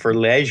designed for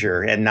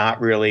leisure and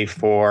not really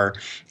for,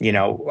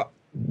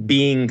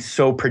 being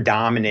so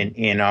predominant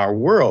in our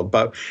world.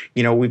 But,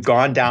 we've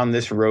gone down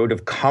this road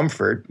of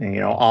comfort,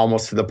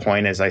 almost to the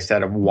point, as I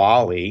said, of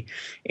WALL-E.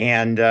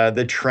 And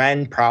the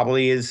trend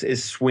probably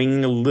is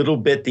swinging a little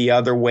bit the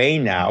other way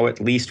now, at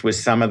least with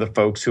some of the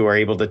folks who are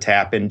able to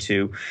tap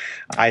into,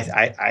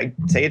 I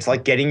say it's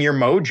like getting your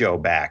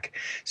mojo back.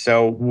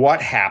 So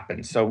what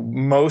happens? So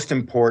most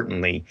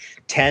importantly,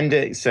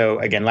 so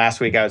again, last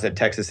week I was at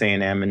Texas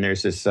A&M, and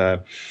there's this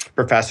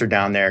professor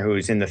down there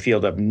who's in the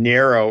field of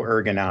narrow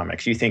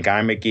ergonomics. You think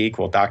I'm a geek?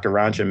 Well, Dr.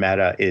 Ranja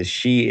Mehta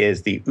she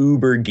is the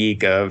uber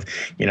geek of,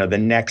 the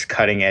next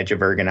cutting edge of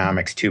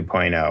Ergonomics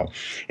 2.0.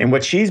 And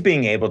what she's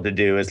being able to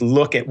do is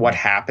look at what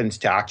happens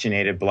to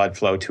oxygenated blood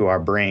flow to our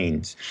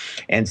brains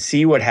and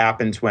see what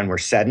happens when we're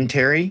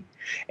sedentary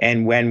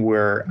and when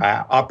we're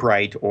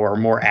upright or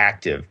more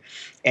active.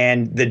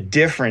 And the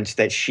difference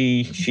that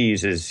she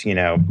uses,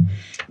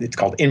 it's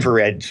called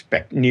infrared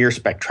near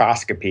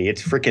spectroscopy.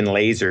 It's freaking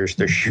lasers.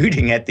 They're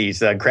shooting at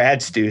these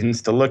grad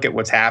students to look at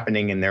what's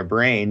happening in their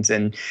brains.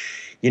 And,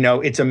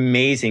 it's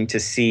amazing to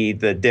see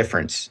the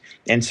difference.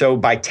 And so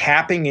by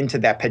tapping into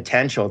that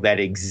potential that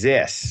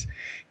exists,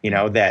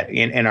 that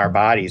in our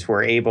bodies,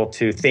 we're able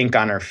to think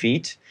on our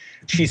feet.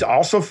 She's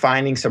also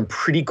finding some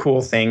pretty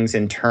cool things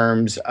in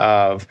terms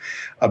of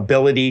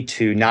ability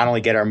to not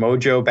only get our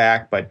mojo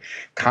back, but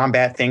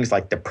combat things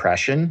like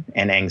depression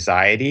and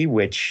anxiety,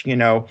 which,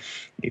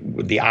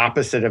 the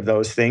opposite of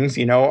those things,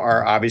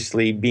 are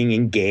obviously being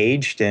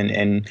engaged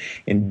and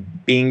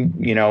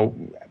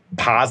being,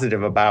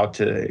 positive about,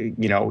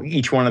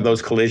 each one of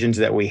those collisions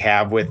that we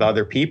have with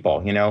other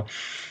people.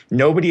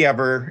 Nobody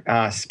ever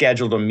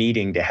scheduled a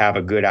meeting to have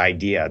a good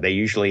idea. They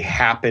usually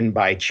happen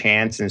by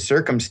chance and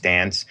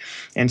circumstance.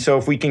 And so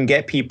if we can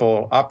get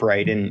people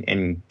upright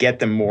and get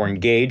them more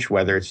engaged,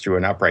 whether it's through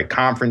an upright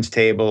conference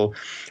table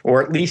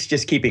or at least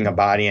just keeping a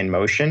body in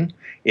motion,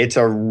 it's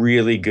a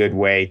really good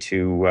way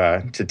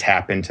to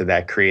tap into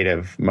that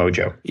creative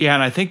mojo. Yeah,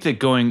 and I think that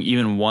going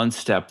even one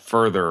step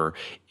further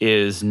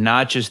is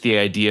not just the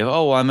idea of,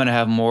 oh, well, I'm going to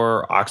have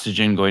more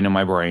oxygen going to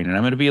my brain and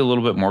I'm going to be a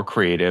little bit more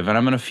creative and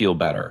I'm going to feel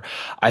better.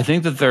 I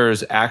think that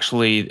there's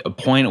actually a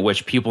point at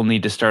which people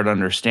need to start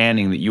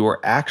understanding that you are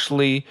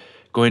actually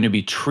going to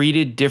be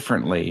treated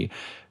differently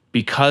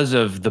because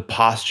of the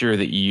posture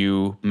that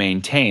you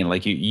maintain.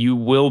 Like you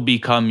will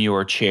become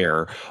your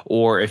chair,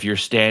 or if you're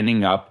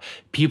standing up,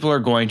 people are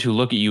going to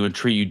look at you and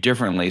treat you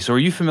differently. So are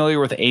you familiar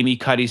with Amy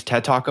Cuddy's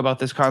TED Talk about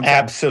this concept?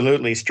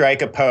 Absolutely.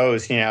 Strike a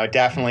pose,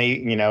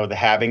 definitely, the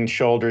having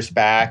shoulders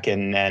back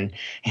and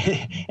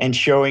and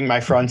showing my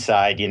front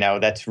side,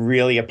 that's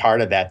really a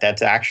part of that.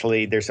 That's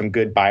actually, there's some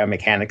good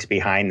biomechanics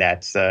behind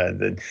that,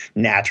 the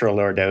natural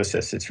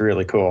lordosis. It's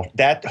really cool.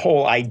 That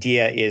whole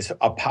idea is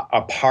a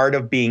part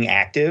of being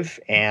active.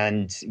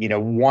 And,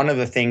 one of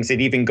the things that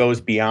even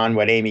goes beyond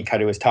what Amy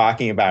Cuddy was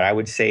talking about, I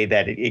would say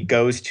that it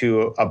goes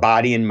to a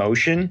body in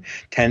motion,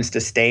 tends to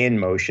stay in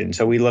motion.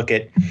 So we look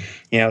at,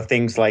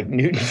 things like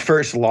Newton's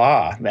first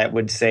law that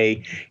would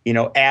say,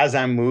 as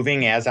I'm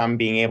moving, as I'm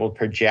being able to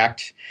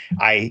project,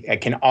 I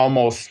can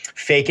almost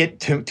fake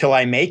it till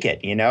I make it,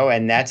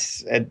 and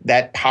that's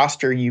that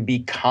posture you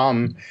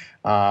become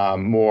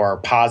more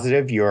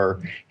positive.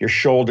 Your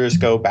shoulders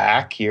go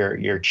back,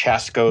 your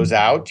chest goes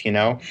out.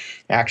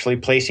 Actually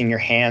placing your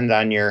hand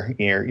on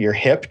your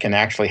hip can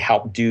actually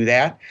help do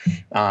that.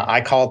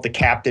 I call it the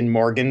Captain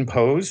Morgan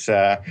pose,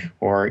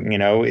 or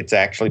it's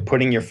actually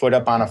putting your foot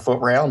up on a foot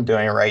rail. I'm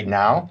doing it right now.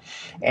 now.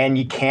 And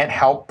you can't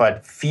help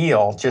but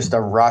feel just a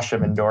rush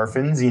of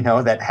endorphins,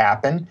 that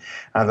happen.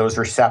 Those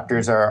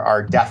receptors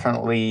are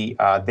definitely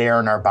there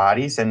in our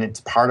bodies, and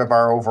it's part of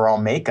our overall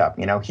makeup.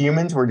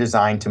 Humans were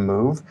designed to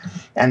move,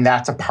 and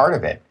that's a part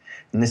of it.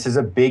 And this is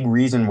a big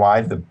reason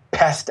why the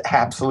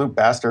absolute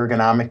best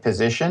ergonomic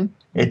position,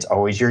 it's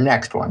always your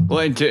next one. Well,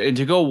 and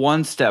to go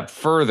one step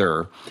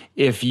further,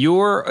 if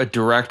you're a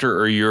director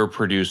or you're a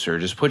producer,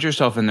 just put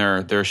yourself in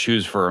their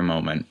shoes for a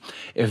moment.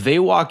 If they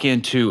walk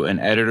into an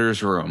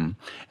editor's room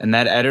and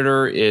that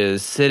editor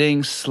is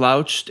sitting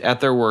slouched at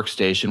their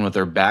workstation with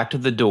their back to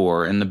the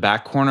door in the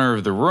back corner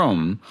of the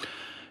room,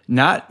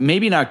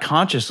 maybe not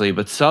consciously,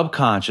 but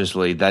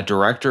subconsciously, that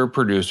director or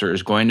producer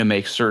is going to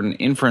make certain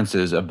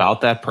inferences about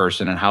that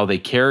person and how they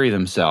carry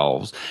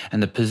themselves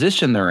and the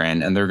position they're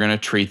in, and they're going to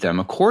treat them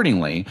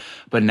accordingly.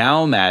 But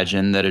now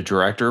imagine that a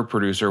director or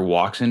producer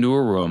walks into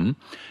a room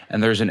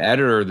and there's an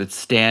editor that's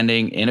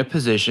standing in a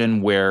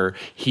position where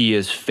he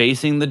is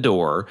facing the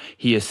door,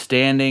 he is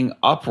standing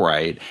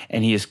upright,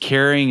 and he is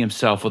carrying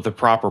himself with the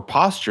proper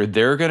posture.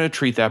 They're going to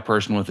treat that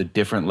person with a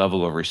different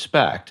level of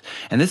respect.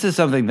 And this is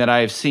something that I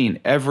have seen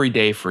every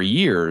day for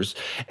years,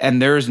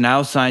 and there's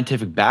now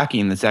scientific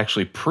backing that's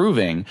actually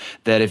proving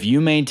that if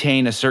you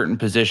maintain a certain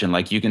position,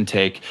 like you can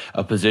take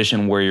a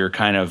position where you're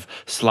kind of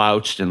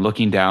slouched and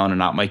looking down and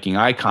not making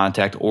eye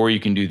contact, or you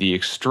can do the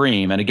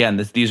extreme. And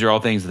again, these are all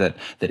things that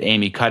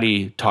Amy Cuddy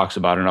talks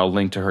about, and I'll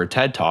link to her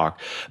TED Talk.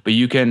 But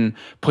you can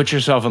put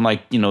yourself in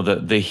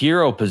the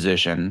hero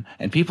position,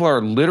 and people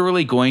are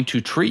literally going to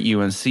treat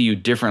you and see you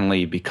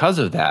differently because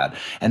of that.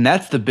 And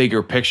that's the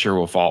bigger picture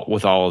with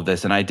all of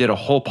this. And I did a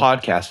whole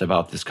podcast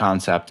about this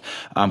concept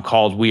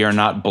called "We Are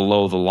Not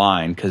Below the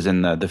Line," because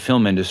in the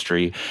film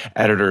industry,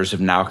 editors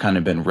have now kind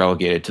of been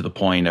relegated to the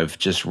point of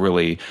just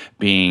really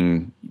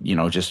being,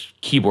 just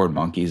keyboard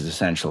monkeys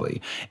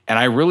essentially. And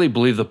I really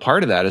believe the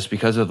part of that is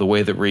because of the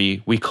way that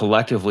we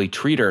collectively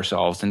treat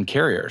ourselves and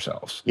carry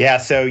ourselves. Yeah,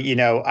 so,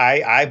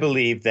 I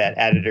believe that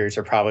editors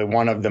are probably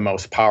one of the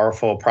most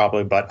powerful,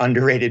 but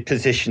underrated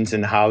positions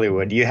in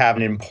Hollywood. You have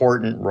an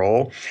important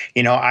role.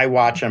 I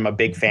watch, I'm a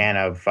big fan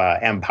of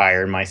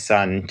Empire. My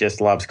son just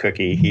loves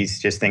Cookie. He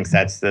just thinks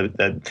that's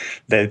the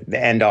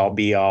end-all,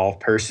 be-all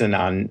person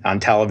on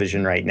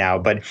television right now.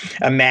 But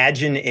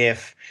imagine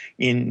if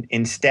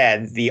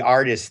instead the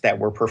artists that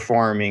were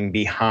performing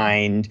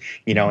behind,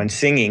 and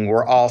singing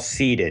were all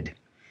seated.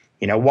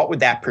 What would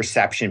that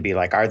perception be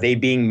like? Are they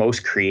being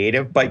most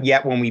creative? But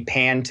yet when we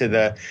pan to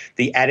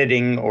the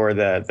editing or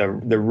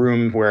the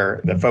room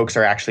where the folks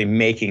are actually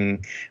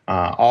making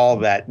all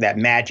that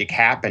magic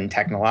happen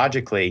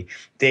technologically,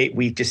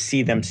 we just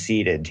see them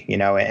seated,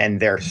 and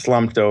they're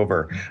slumped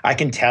over. I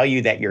can tell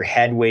you that your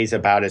head weighs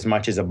about as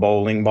much as a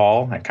bowling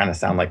ball. I kind of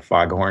sound like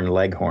Foghorn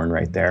Leghorn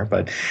right there,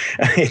 but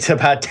it's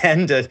about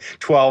 10 to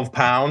 12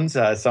 pounds,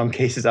 some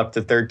cases up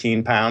to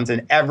 13 pounds.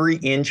 And every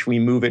inch we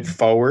move it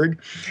forward,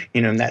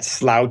 in that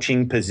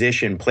slouching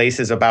position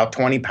places about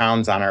 20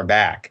 pounds on our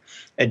back,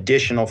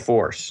 additional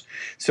force.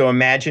 So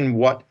imagine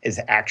what is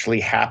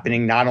actually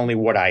happening, not only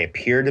what I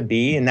appear to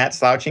be in that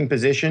slouching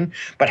position,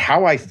 but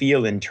how I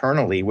feel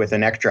internally with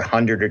an extra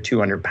 100 or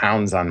 200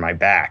 pounds on my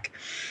back.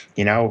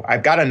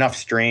 I've got enough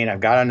strain,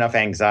 I've got enough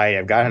anxiety,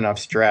 I've got enough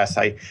stress.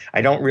 I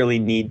don't really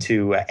need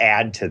to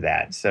add to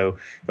that. So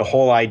the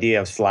whole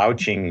idea of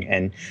slouching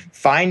and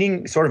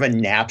finding sort of a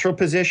natural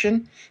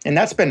position, and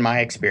that's been my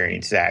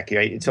experience, Zach.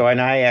 Right? So,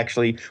 and I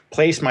actually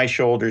place my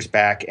shoulders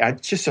back.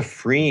 It's just a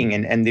freeing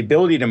and the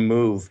ability to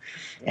move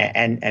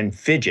and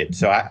fidget.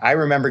 So I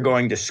remember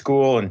going to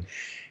school and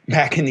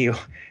back in the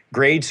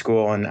grade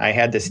school, and I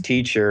had this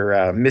teacher,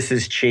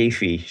 Mrs.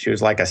 Chafee. She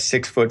was like a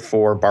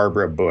 6'4"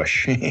 Barbara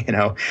Bush.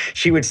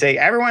 She would say,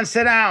 "Everyone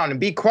sit down and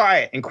be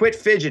quiet and quit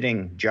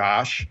fidgeting,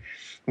 Josh."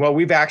 Well,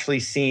 we've actually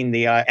seen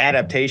the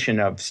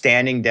adaptation of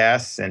standing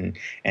desks and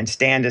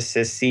stand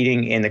assist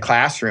seating in the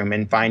classroom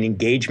and find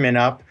engagement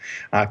up,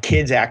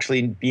 kids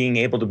actually being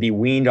able to be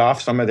weaned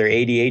off some of their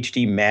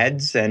ADHD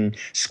meds and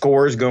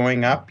scores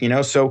going up,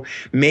 So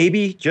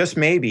maybe, just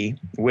maybe,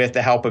 with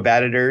the help of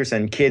editors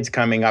and kids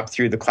coming up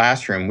through the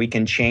classroom, we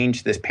can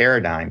change this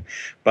paradigm.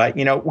 But,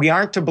 we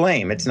aren't to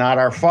blame. It's not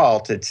our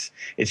fault. It's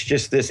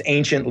just this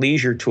ancient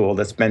leisure tool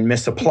that's been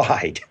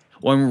misapplied.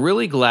 Well, I'm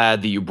really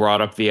glad that you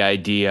brought up the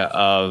idea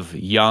of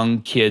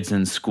young kids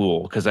in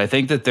school, because I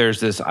think that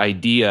there's this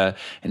idea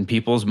in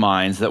people's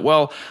minds that,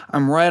 well,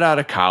 I'm right out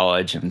of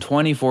college, I'm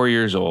 24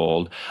 years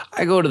old,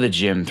 I go to the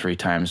gym 3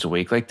 times a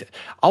week.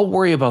 I'll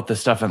worry about this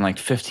stuff in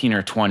 15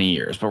 or 20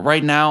 years. But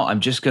right now, I'm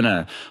just going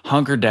to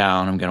hunker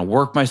down, I'm going to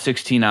work my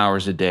 16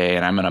 hours a day,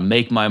 and I'm going to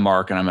make my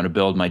mark, and I'm going to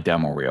build my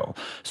demo reel.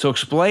 So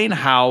explain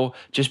how,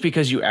 just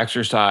because you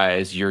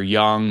exercise, you're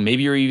young,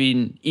 maybe you're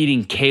even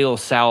eating kale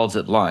salads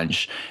at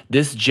lunch,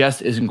 this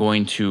just isn't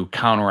going to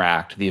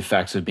counteract the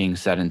effects of being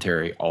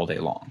sedentary all day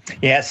long.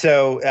 Yeah,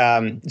 so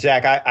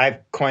Zach, I've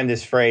coined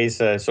this phrase,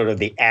 sort of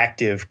the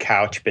active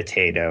couch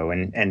potato.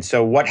 And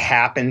so what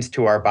happens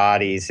to our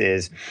bodies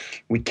is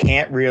we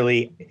can't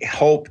really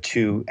hope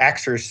to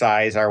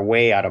exercise our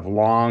way out of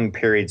long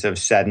periods of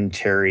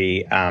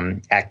sedentary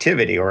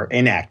activity or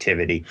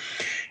inactivity.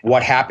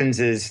 What happens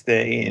is,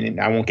 and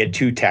I won't get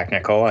too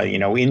technical,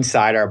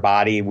 inside our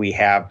body we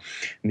have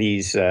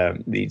these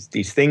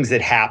things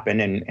that happen,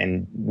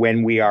 and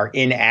when we are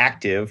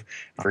inactive,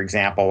 for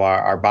example,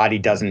 our body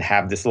doesn't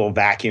have this little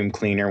vacuum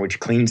cleaner which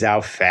cleans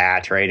out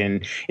fat, right?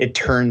 And it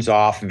turns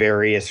off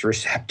various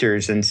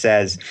receptors and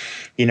says,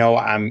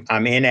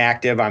 I'm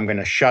inactive. I'm going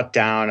to shut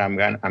down. I'm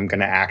going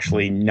to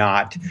actually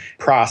not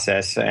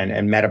process,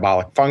 and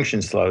metabolic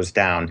function slows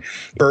down.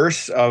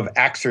 Bursts of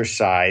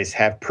exercise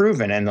have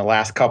proven in the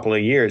last couple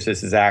of years,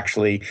 this is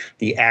actually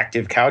the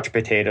active couch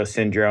potato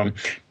syndrome,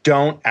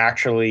 don't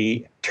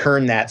actually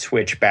turn that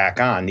switch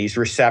back on. These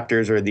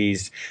receptors, or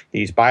these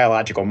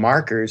biological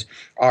markers,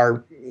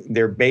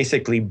 they're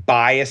basically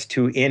biased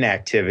to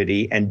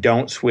inactivity and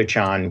don't switch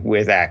on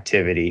with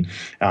activity.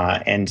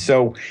 And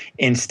so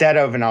instead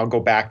of, and I'll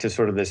go back to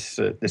sort of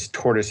this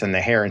tortoise and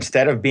the hare,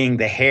 instead of being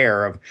the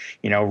hare of,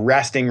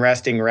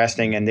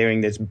 resting and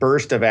doing this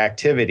burst of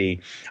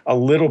activity, a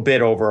little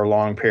bit over a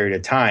long period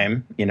of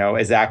time,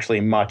 is actually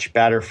much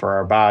better for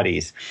our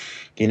bodies.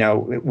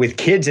 With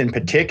kids in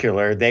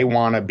particular, they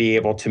want to be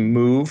able to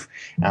move,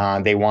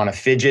 they want to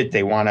fidget,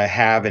 they want to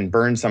have and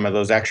burn some of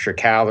those extra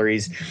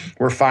calories.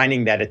 We're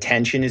finding that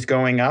attention is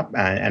going up.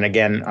 And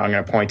again, I'm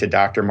going to point to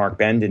Dr. Mark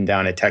Bendon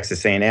down at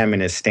Texas A&M,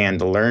 and his Stand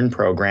to Learn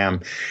program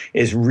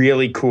is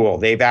really cool.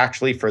 They've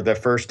actually, for the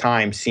first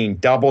time, seen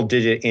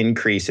double-digit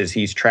increases.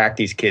 He's tracked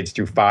these kids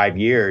through 5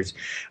 years,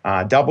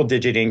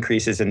 double-digit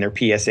increases in their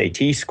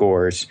PSAT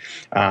scores,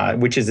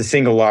 which is the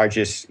single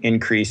largest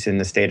increase in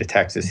the state of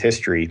Texas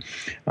history.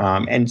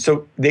 And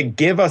so they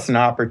give us an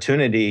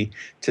opportunity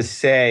to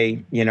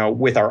say,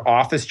 with our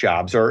office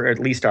jobs, or at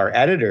least our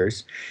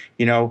editors,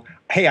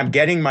 hey, I'm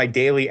getting my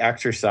daily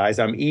exercise,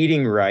 I'm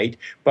eating right,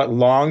 but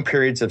long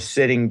periods of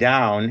sitting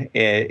down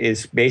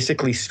is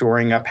basically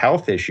storing up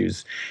health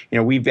issues.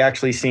 We've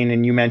actually seen,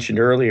 and you mentioned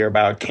earlier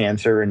about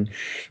cancer, and,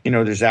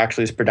 there's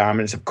actually this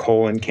predominance of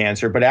colon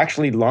cancer, but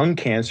actually lung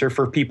cancer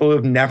for people who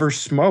have never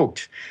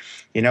smoked.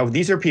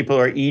 These are people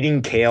who are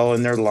eating kale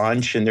in their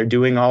lunch, and they're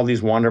doing all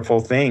these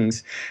wonderful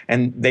things,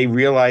 and they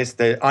realize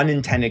the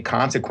unintended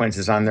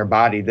consequences on their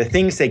body. The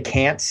things they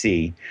can't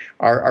see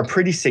are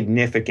pretty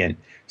significant.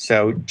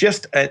 So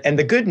and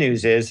the good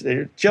news is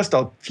just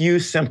a few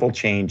simple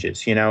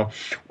changes,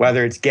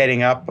 whether it's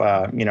getting up,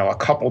 a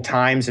couple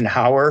times an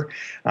hour.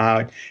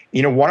 One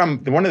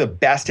of the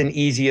best and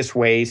easiest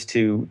ways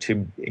to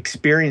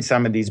experience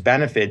some of these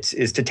benefits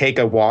is to take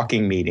a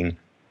walking meeting.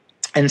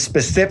 And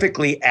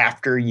specifically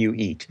after you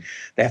eat.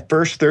 That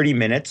first 30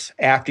 minutes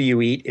after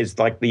you eat is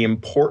like the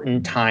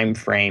important time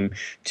frame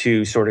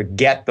to sort of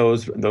get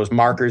those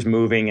markers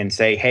moving and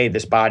say, hey,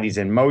 this body's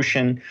in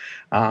motion.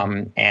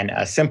 And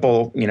a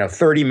simple,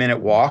 30-minute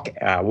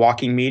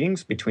walking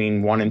meetings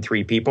between 1 and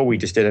 3 people. We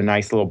just did a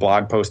nice little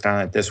blog post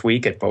on it this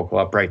week at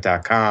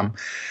focalupright.com,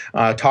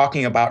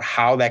 talking about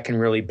how that can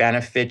really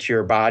benefit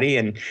your body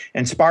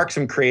and spark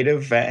some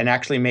creative, and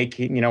actually make,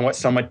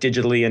 somewhat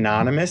digitally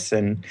anonymous,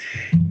 and,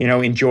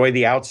 enjoy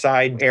the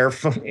outside air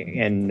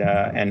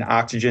and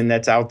oxygen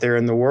that's out there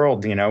in the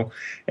world.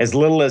 As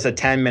little as a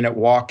 10-minute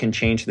walk can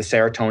change the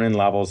serotonin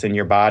levels in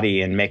your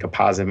body and make a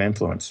positive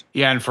influence.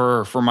 Yeah, and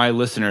for my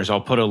listeners,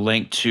 I'll put a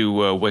link to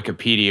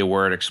Wikipedia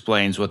where it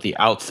explains what the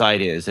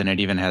outside is, and it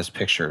even has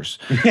pictures,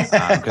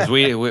 because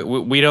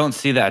we don't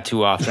see that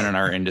too often in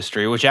our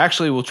industry, which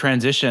actually will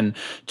transition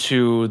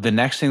to the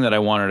next thing that I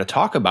wanted to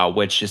talk about,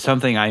 which is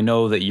something I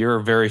know that you're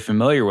very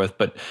familiar with,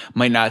 but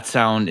might not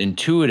sound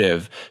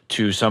intuitive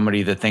to somebody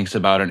that thinks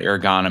about an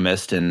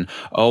ergonomist and,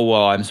 oh,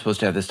 well, I'm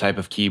supposed to have this type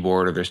of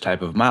keyboard or this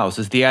type of mouse,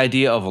 is the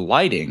idea of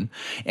lighting,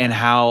 and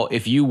how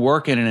if you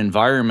work in an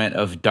environment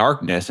of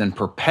darkness and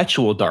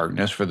perpetual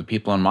darkness for the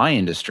people in my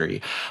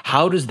industry,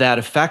 how does that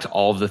affect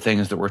all of the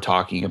things that we're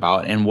talking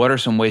about, and what are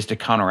some ways to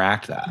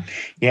counteract that?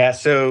 Yeah,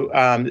 so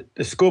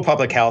the School of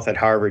Public Health at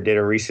Harvard did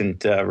a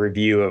recent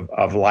review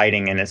of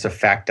lighting and its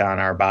effect on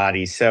our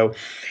bodies. So,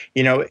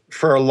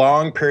 for a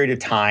long period of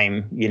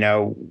time,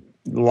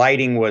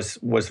 lighting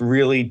was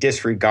really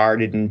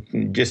disregarded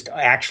and just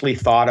actually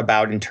thought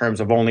about in terms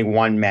of only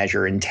one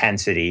measure,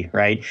 intensity,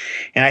 right?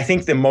 And I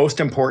think the most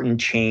important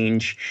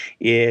change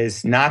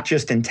is not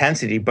just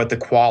intensity, but the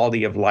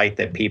quality of light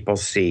that people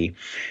see.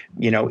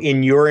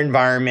 In your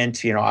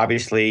environment,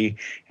 obviously,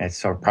 and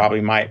so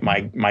probably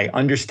my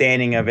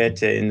understanding of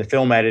it in the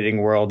film editing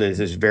world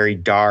is very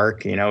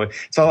dark.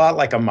 It's a lot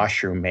like a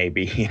mushroom,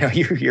 maybe.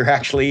 You're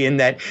actually in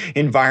that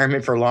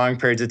environment for long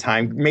periods of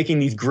time, making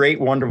these great,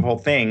 wonderful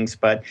things,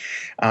 but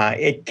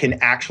it can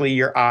actually,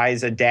 your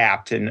eyes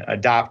adapt and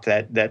adopt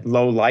that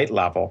low light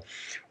level.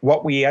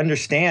 what we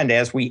understand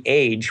as we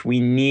age, we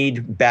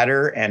need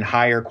better and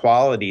higher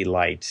quality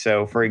light.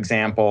 So, for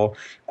example,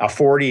 a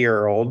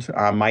 40-year-old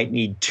might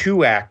need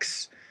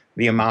 2x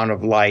the amount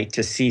of light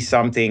to see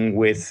something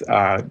with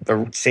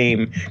the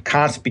same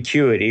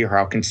conspicuity, or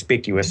how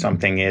conspicuous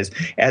something is,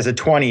 as a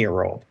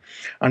 20-year-old.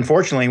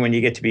 Unfortunately, when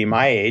you get to be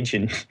my age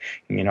and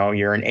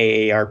you're an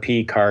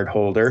AARP card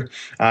holder,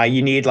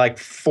 you need like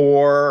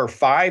 4 or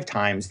 5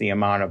 times the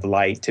amount of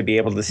light to be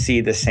able to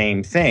see the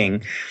same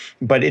thing.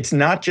 But it's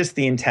not just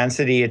the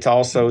intensity, it's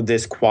also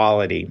this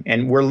quality.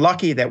 And we're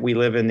lucky that we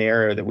live in the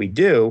area that we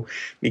do,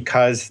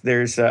 because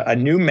there's a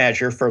new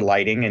measure for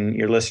lighting, and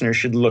your listeners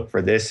should look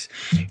for this.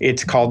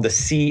 It's called the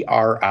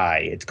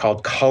CRI. It's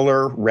called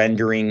Color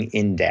Rendering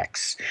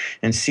Index.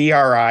 And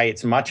CRI,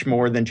 it's much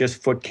more than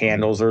just foot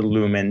candles or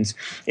lumens.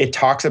 It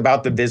talks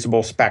about the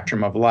visible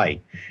spectrum of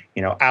light.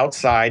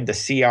 Outside the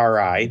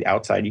CRI,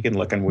 outside, you can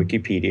look on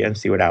Wikipedia and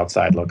see what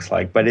outside looks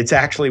like, but it's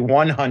actually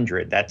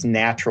 100. That's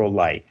natural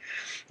light.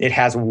 It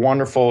has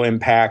wonderful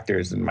impact.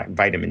 There's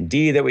vitamin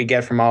D that we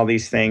get from all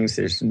these things.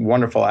 There's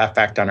wonderful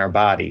effect on our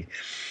body.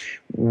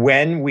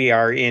 When we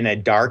are in a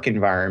dark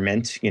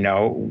environment,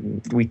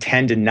 we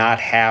tend to not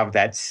have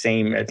that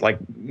same,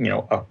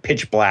 a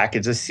pitch black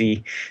is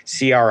a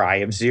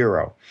CRI of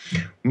 0.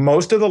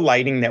 Most of the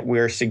lighting that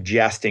we're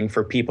suggesting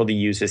for people to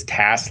use as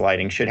task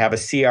lighting should have a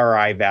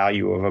CRI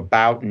value of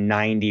about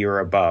 90 or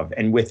above.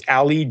 And with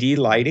LED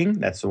lighting,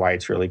 that's why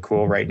it's really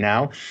cool right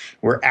now,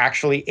 we're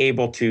actually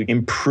able to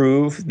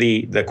improve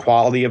the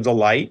quality of the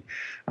light.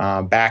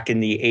 Back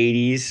in the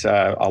 80s,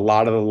 a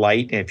lot of the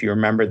light, if you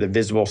remember the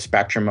visible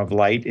spectrum of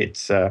light,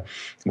 it's,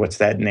 what's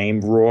that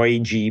name? Roy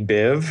G.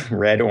 Biv,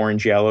 red,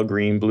 orange, yellow,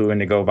 green, blue,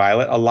 indigo,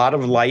 violet. A lot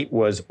of light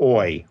was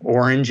OI,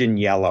 orange and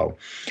yellow.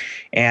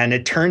 And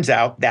it turns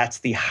out that's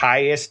the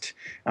highest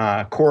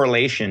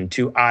correlation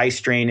to eye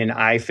strain and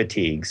eye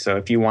fatigue. So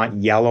if you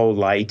want yellow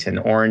light and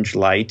orange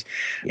light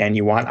and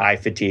you want eye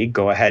fatigue,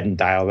 go ahead and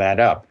dial that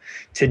up.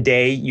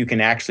 Today, you can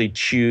actually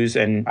choose,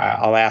 and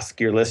I'll ask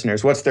your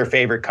listeners, what's their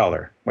favorite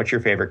color? What's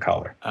your favorite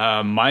color?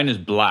 Mine is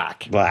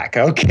black. Black,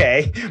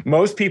 okay.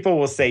 Most people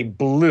will say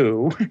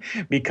blue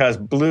because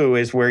blue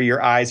is where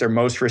your eyes are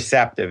most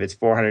receptive. It's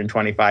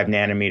 425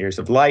 nanometers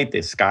of light.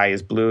 The sky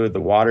is blue.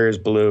 The water is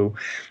blue.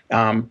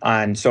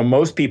 And so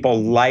most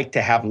people like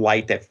to have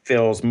light that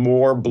fills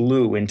more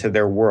blue into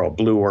their world,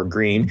 blue or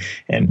green.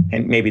 And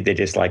maybe they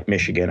just like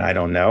Michigan. I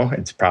don't know.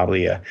 It's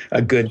probably a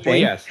good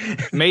thing. Well,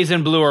 yes. Maize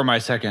and blue are my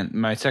second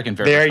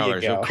favorite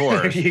colors, of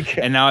course.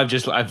 And now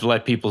I've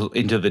let people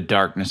into the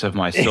darkness of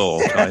my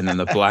soul, and then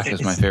the black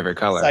is my favorite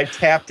color. So I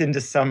tapped into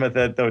some of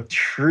the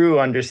true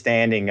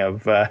understanding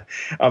of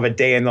a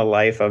day in the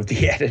life of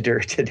the editor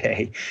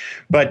today.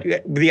 But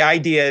the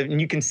idea,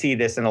 and you can see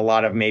this in a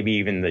lot of maybe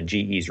even the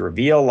GE's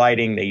Reveal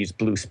lighting, they use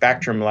blue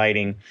spectrum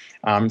lighting.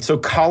 So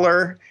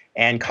color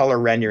and color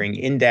rendering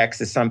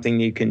index is something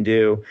you can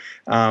do.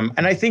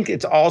 And I think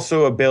it's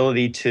also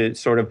ability to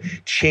sort of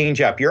change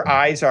up. Your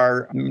eyes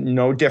are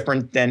no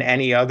different than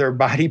any other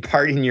body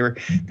part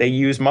they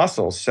use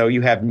muscles. So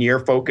you have near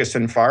focus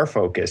and far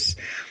focus.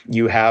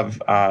 You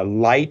have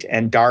light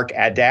and dark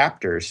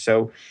adapters.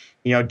 So,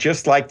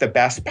 just like the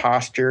best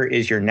posture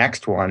is your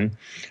next one,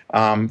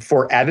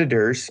 for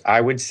editors,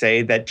 I would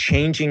say that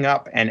changing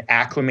up and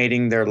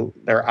acclimating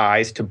their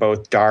eyes to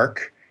both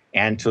dark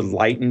and to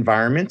light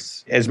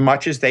environments as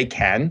much as they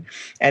can.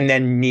 And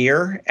then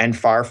near and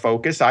far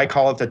focus. I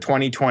call it the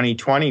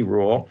 20-20-20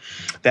 rule,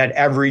 that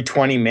every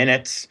 20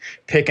 minutes,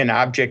 pick an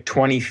object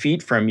 20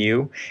 feet from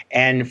you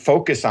and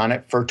focus on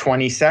it for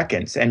 20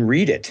 seconds and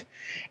read it.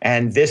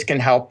 And this can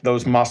help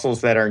those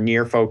muscles that are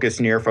near focus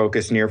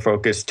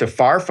to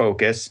far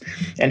focus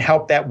and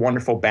help that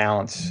wonderful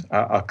balance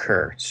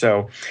occur.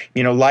 So,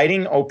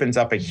 lighting opens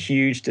up a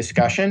huge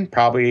discussion,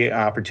 probably an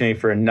opportunity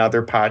for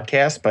another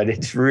podcast, but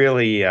it's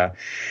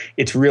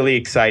really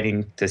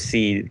exciting to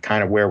see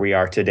kind of where we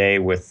are today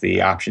with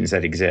the options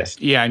that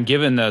exist. Yeah, and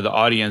given the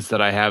audience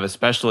that I have,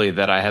 especially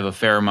that I have a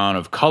fair amount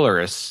of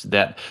colorists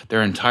that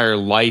their entire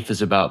life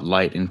is about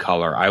light and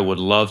color, I would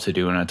love to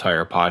do an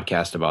entire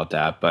podcast about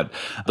that. But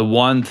the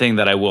one thing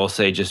that I will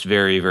say just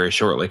very, very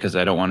shortly, because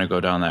I don't want to go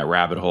down that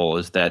rabbit hole,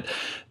 is that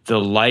the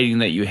lighting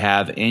that you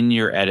have in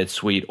your edit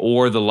suite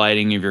or the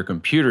lighting of your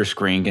computer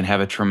screen can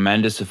have a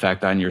tremendous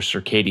effect on your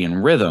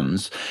circadian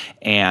rhythms.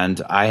 And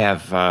I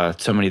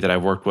have somebody that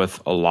I've worked with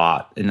a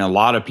lot, and a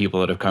lot of people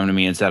that have come to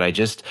me and said,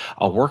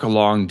 I'll work a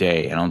long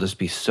day and I'll just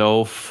be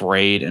so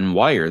frayed and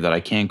wired that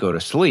I can't go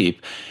to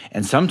sleep.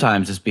 And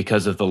sometimes it's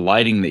because of the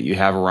lighting that you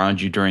have around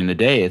you during the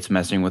day. It's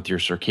messing with your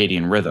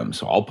circadian rhythm.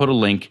 So I'll put a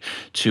link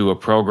to a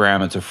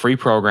program. It's a free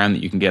program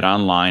that you can get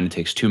online. It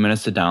takes 2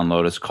 minutes to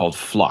download. It's called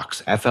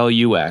Flux,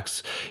 Flux.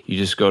 You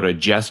just go to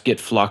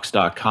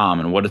justgetflux.com,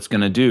 and what it's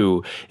going to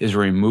do is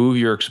remove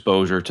your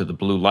exposure to the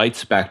blue light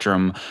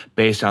spectrum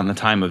based on the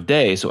time of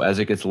day. So as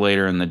it gets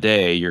later in the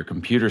day, your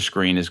computer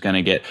screen is going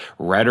to get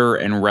redder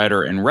and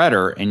redder and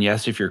redder. And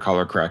yes, if you're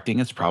color correcting,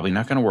 it's probably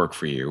not going to work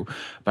for you.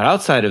 But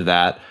outside of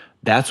that,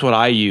 That's what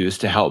I use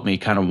to help me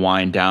kind of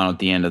wind down at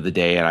the end of the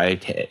day.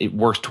 And it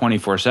works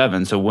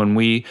 24/7. So when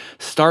we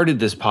started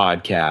this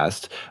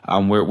podcast,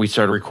 where we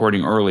started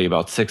recording early,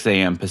 about 6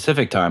 a.m.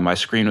 Pacific time, my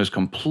screen was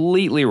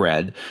completely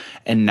red.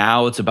 And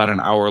now it's about an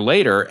hour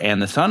later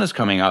and the sun is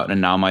coming out,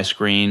 and now my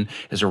screen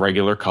is a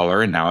regular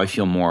color. And now I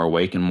feel more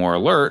awake and more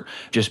alert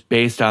just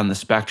based on the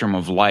spectrum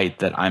of light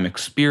that I'm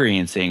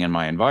experiencing in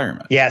my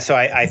environment. Yeah, so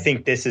I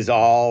think this is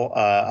all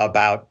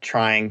about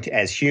trying to,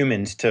 as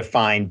humans, to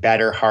find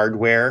better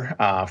hardware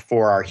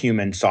for our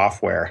human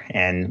software.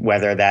 And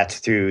whether that's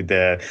through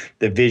the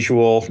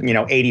visual,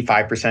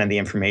 85% of the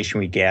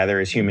information we gather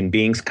as human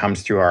beings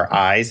comes through our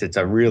eyes. It's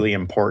a really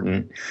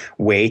important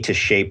way to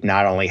shape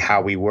not only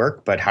how we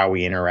work, but how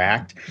we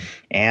interact.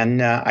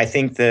 And I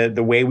think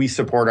the way we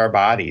support our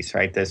bodies,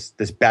 right? This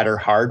better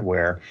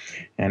hardware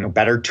and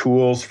better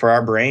tools for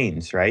our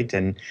brains, right?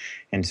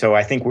 And so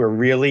I think we're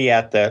really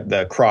at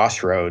the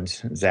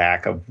crossroads,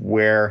 Zach, of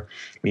where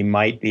we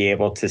might be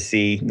able to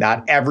see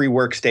not every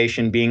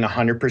workstation being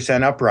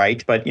 100%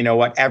 upright, but you know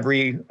what,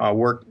 every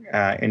work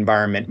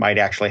environment might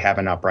actually have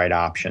an upright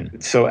option.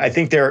 So I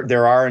think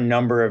there are a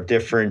number of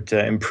different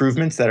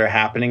improvements that are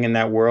happening in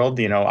that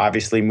world.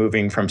 Obviously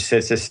moving from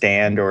sit to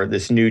stand, or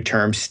this new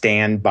term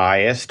stand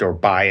biased, or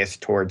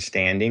biased towards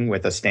standing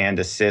with a stand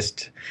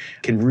assist,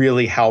 can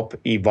really help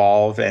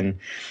evolve, and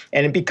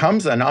it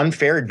becomes an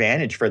unfair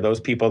advantage for those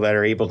people that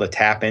are able to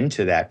tap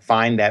into that,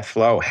 find that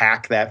flow,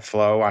 hack that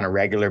flow on a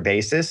regular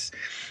basis.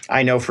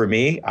 I know for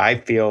me, I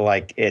feel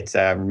like it's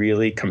a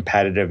really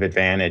competitive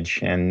advantage.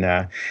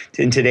 And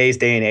in today's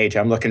day and age,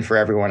 I'm looking for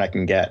everyone I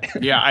can get.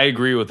 Yeah, I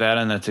agree with that.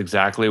 And that's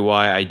exactly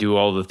why I do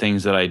all the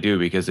things that I do,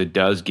 because it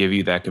does give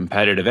you that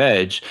competitive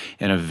edge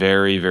in a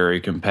very, very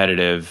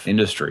competitive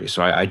industry.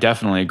 So I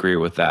definitely agree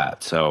with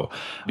that. So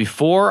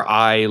before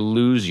I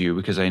lose you,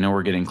 because I know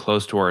we're getting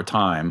close to our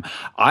time,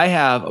 I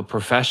have a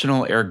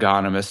professional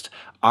ergonomist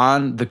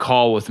on the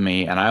call with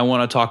me, and I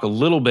want to talk a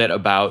little bit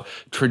about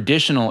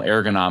traditional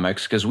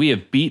ergonomics, because we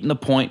have beaten the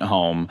point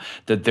home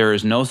that there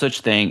is no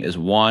such thing as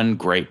one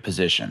great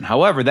position.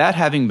 However, that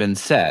having been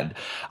said,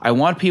 I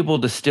want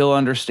people to still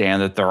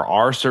understand that there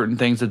are certain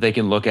things that they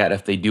can look at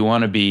if they do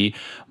want to be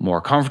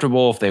more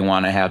comfortable, if they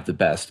want to have the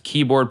best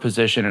keyboard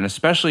position, and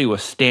especially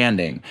with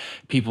standing.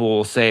 People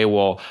will say,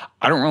 well,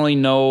 I don't really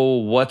know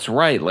what's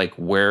right. Like,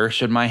 where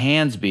should my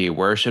hands be?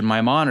 Where should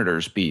my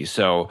monitors be?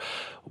 So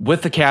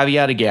with the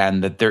caveat again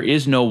that there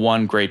is no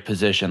one great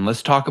position,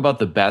 let's talk about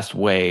the best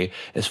way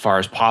as far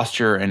as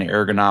posture and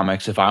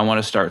ergonomics if I want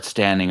to start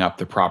standing up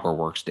the proper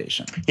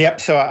workstation. Yep,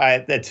 so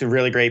that's a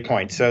really great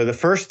point. So the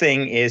first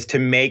thing is to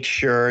make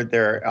sure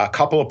there are a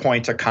couple of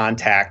points of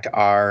contact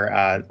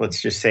are,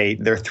 let's just say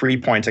there are 3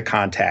 points of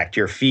contact: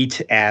 your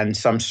feet and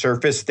some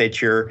surface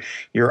that you're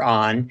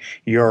on,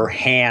 your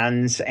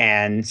hands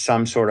and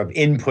some sort of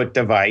input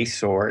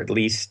device, or at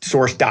least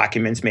source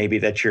documents maybe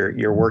that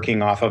you're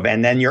working off of,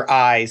 and then your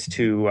eyes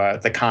to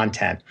the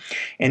content.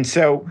 And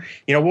so,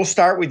 we'll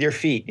start with your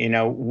feet.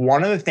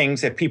 One of the things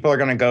that people are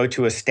going to go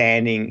to a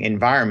standing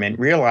environment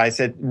realize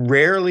that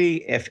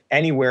rarely, if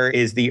anywhere,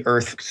 is the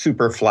earth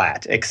super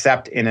flat,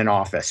 except in an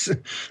office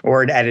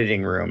or an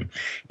editing room.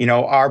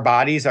 Our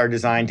bodies are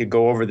designed to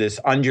go over this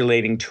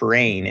undulating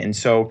terrain. And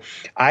so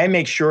I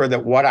make sure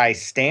that what I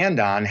stand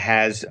on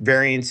has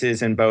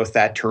variances in both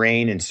that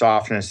terrain and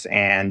softness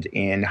and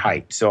in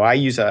height. So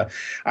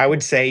I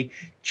would say,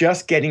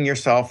 just getting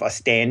yourself a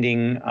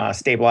standing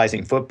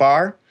stabilizing foot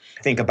bar.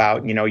 Think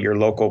about, your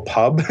local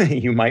pub.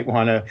 You might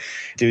want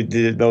to,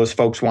 do those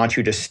folks want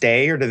you to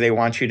stay, or do they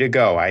want you to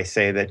go? I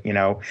say that,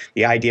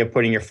 the idea of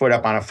putting your foot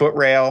up on a foot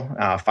rail,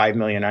 5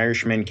 million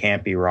Irishmen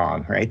can't be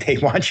wrong, right? They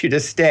want you to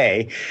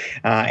stay,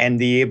 and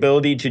the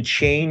ability to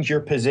change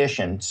your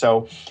position.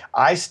 So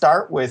I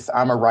start with,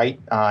 I'm a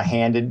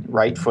right-handed,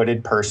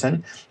 right-footed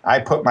person. I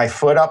put my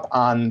foot up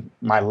on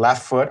my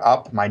left foot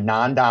up, my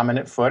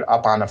non-dominant foot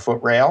up on a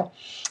foot rail.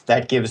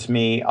 That gives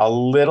me a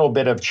little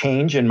bit of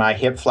change in my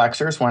hip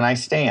flexors when I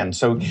stand.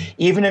 So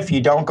even if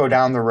you don't go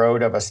down the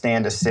road of a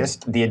stand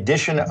assist, the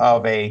addition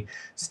of a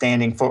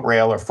standing foot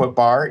rail or foot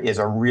bar is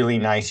a really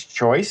nice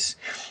choice.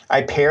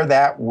 I pair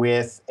that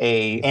with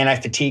a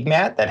anti-fatigue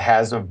mat that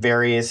has a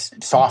various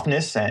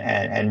softness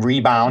and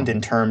rebound in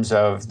terms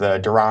of the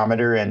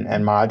durometer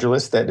and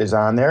modulus that is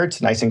on there.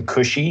 It's nice and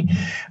cushy.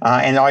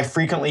 And I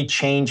frequently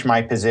change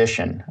my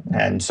position.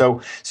 And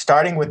so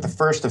starting with the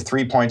first of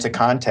 3 points of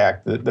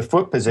contact, the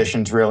foot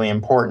position is really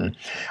important.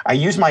 I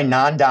use my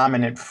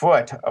non-dominant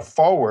foot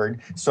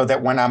forward so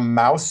that when I'm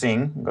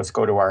mousing, let's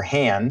go to our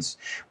hands,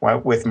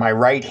 with my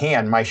right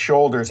hand, my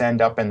shoulders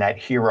end up in that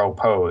hero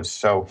pose.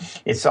 So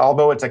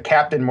although it's a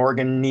Captain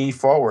Morgan knee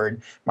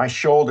forward, my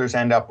shoulders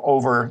end up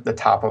over the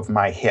top of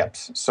my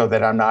hips so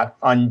that I'm not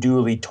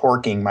unduly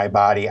torquing my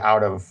body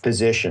out of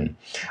position.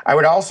 I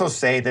would also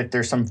say that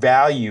there's some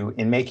value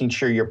in making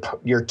sure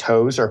your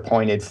toes are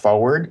pointed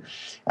forward.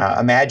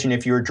 Imagine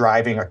if you were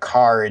driving a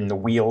car and the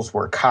wheels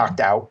were cocked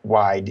out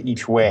wide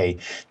each way.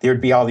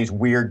 There'd be all these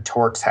weird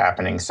torques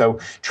happening. So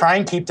try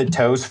and keep the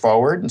toes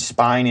forward and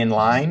spine in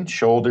line,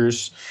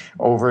 shoulders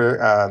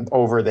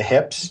over the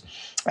hips.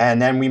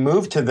 And then we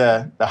move to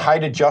the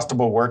height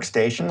adjustable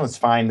workstation. Let's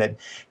find that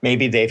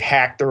maybe they've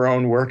hacked their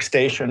own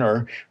workstation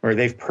or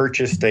they've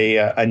purchased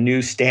a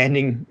new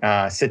standing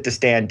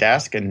sit-to-stand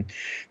desk, and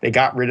they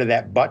got rid of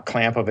that butt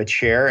clamp of a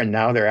chair, and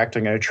now they're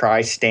actually going to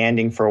try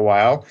standing for a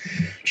while.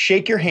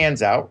 Shake your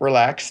hands out,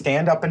 relax,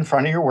 stand up in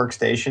front of your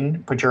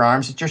workstation, put your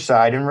arms at your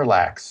side and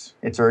relax.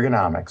 It's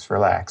ergonomics,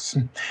 relax.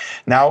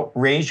 Now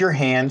raise your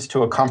hands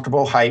to a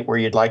comfortable height where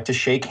you'd like to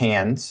shake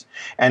hands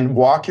and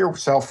walk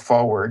yourself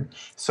forward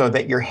so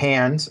that your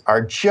hands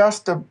are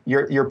just,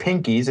 your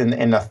pinkies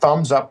in the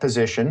thumbs up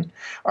position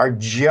are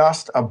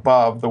just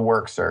above the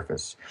work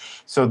surface.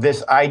 So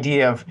this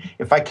idea of,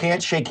 if I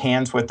can't shake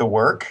hands with the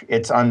work,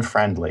 it's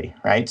unfriendly,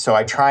 right? So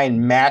I try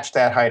and match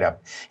that height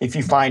up. If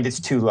you find it's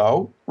too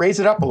low, raise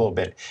it up a little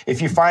bit.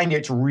 If you find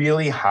it's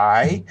really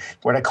high,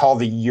 what I call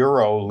the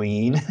Euro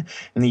lean,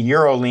 and the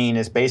Euro lean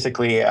is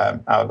basically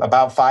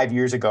about 5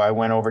 years ago, I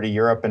went over to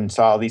Europe and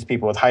saw these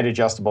people with height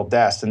adjustable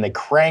desks, and they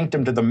cranked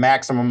them to the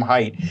maximum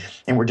height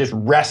and were just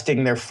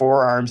resting their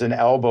forearms and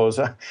elbows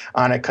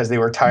on it because they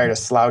were tired of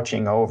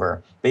slouching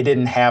over. They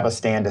didn't have a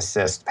stand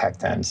assist back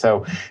then.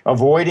 So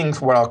avoiding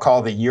what I'll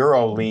call the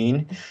Euro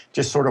lean,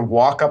 just sort of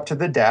walk up to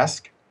the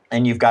desk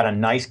and you've got a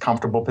nice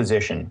comfortable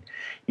position.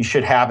 You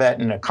should have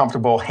that in a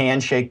comfortable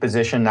handshake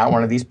position, not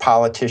one of these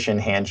politician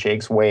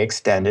handshakes, way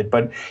extended,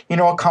 but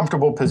a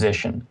comfortable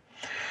position.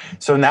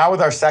 So now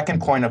with our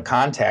second point of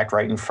contact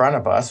right in front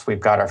of us,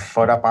 we've got our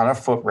foot up on a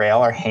foot rail.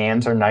 Our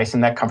hands are nice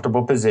in that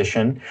comfortable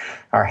position.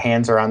 Our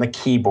hands are on the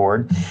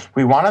keyboard.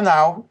 We want to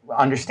now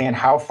understand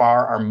how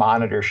far our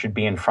monitor should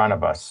be in front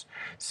of us.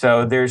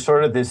 So there's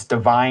sort of this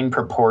divine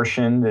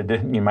proportion that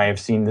you might have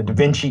seen the Da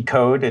Vinci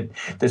Code,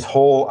 this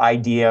whole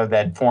idea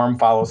that form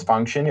follows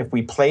function. If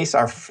we place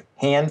our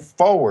hand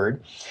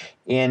forward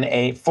in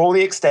a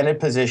fully extended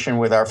position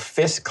with our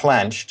fist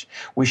clenched,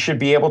 we should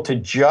be able to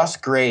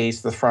just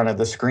graze the front of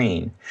the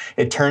screen.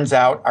 It turns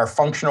out our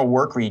functional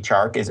work reach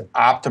arc is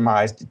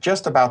optimized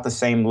just about the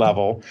same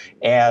level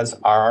as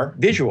our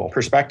visual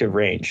perspective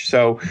range.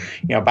 So,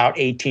 about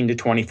 18 to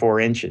 24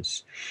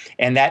 inches.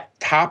 And that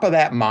top of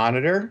that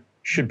monitor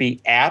should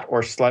be at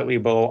or slightly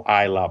below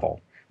eye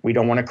level. We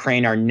don't want to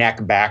crane our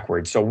neck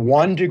backwards. So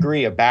 1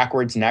 degree of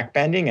backwards neck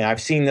bending, and I've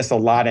seen this a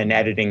lot in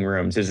editing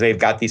rooms, is they've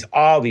got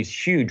all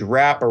these huge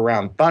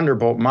wraparound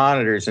Thunderbolt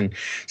monitors and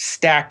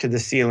stacked to the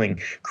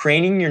ceiling.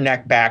 Craning your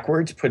neck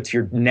backwards puts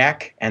your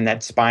neck and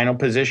that spinal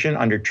position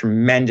under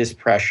tremendous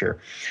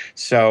pressure.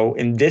 So,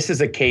 and this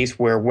is a case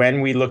where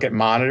when we look at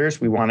monitors,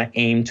 we want to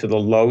aim to the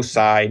low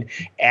side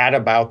at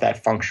about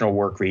that functional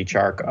work reach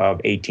arc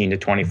of 18 to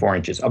 24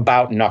 inches,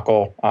 about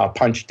knuckle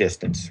punch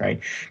distance, right?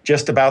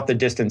 Just about the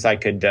distance I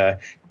could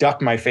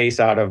duck my face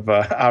out of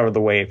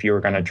the way if you were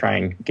going to try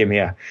and give me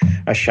a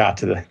shot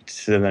to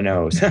the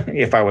nose.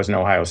 If I was an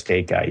Ohio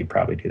State guy, you'd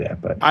probably do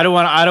that. But I don't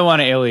want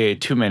to alienate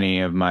too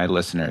many of my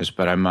listeners,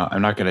 but I'm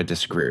not going to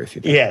disagree with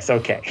you there. Yes,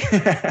 okay.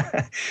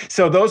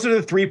 So those are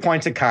the 3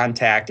 points of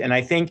contact, and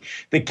I think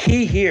the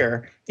key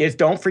here is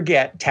don't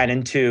forget 10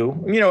 and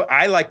 2.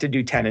 I like to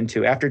do 10 and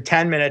 2. After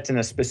 10 minutes in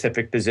a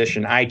specific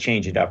position, I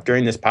change it up.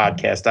 During this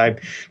podcast, I've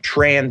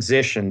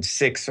transitioned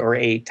 6 or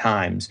 8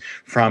 times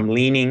from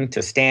leaning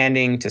to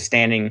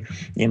standing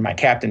in my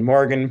Captain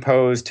Morgan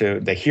pose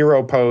to the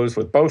hero pose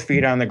with both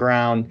feet on the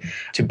ground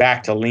to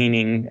back to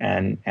leaning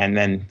and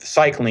then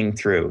cycling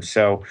through.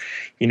 So,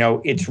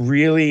 it's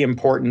really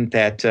important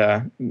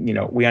that,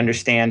 we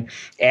understand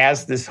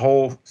as this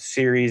whole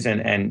series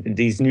and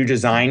these new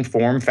design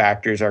form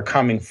factors are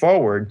coming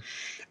forward,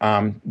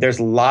 there's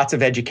lots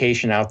of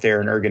education out there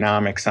in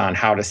ergonomics on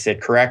how to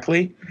sit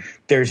correctly.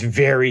 There's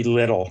very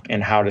little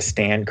in how to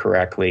stand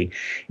correctly.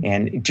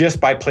 And just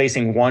by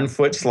placing one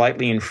foot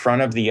slightly in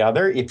front of the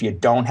other, if you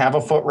don't have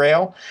a foot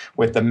rail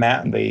with the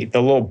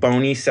little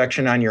bony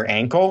section on your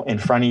ankle in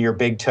front of your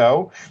big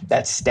toe,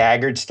 that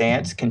staggered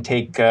stance can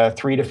take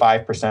 3 to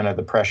 5% of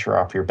the pressure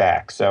off your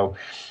back. So,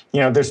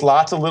 there's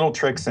lots of little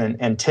tricks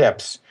and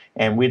tips,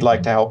 and we'd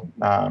like to help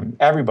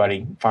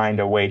everybody find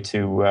a way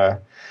to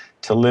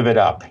live it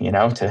up,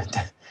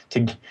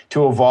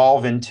 to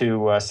evolve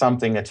into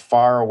something that's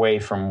far away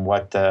from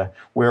where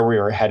we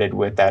were headed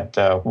with that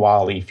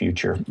WALL-E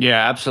future.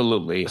 Yeah,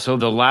 absolutely. So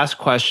the last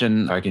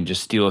question, I can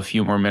just steal a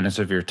few more minutes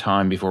of your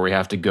time before we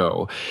have to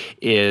go,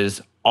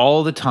 is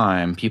all the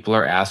time people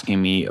are asking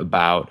me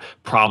about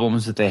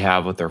problems that they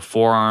have with their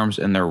forearms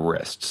and their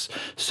wrists.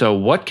 So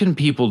what can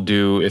people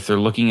do if they're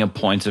looking at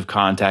points of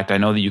contact? I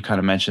know that you kind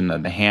of mentioned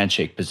the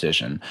handshake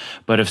position,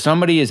 but if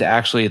somebody is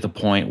actually at the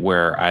point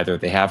where either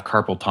they have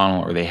carpal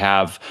tunnel or they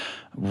have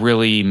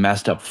really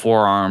messed up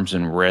forearms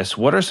and wrists,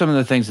 what are some of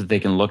the things that they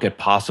can look at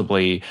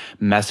possibly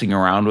messing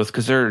around with?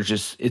 Because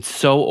it's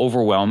so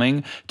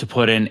overwhelming to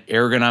put in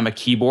ergonomic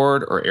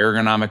keyboard or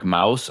ergonomic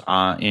mouse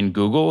in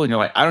Google, and you're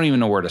like, I don't even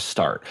know where to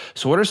start.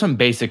 So what are some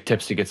basic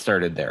tips to get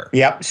started there?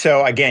 Yep.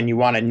 So again, you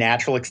want a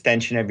natural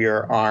extension of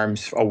your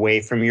arms away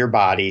from your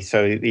body.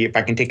 So if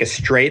I can take a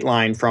straight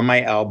line from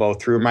my elbow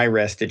through my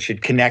wrist, it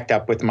should connect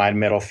up with my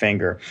middle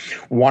finger.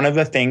 One of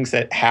the things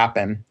that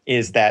happen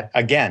is that,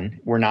 again,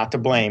 we're not to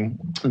blame.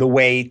 the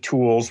way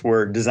tools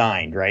were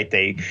designed, right?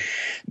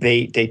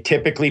 They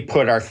typically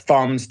put our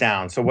thumbs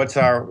down. So what's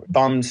our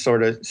thumbs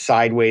sort of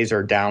sideways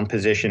or down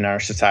position in our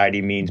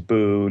society means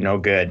boo, no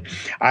good.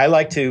 I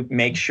like to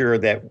make sure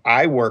that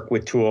I work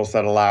with tools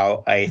that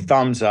allow a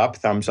thumbs up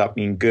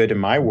mean good in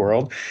my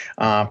world,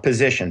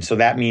 position. So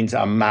that means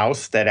a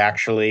mouse that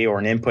actually, or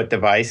an input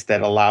device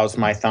that allows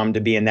my thumb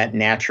to be in that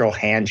natural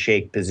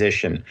handshake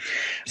position.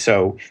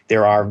 So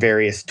there are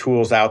various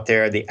tools out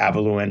there. The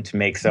Evoluent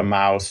makes a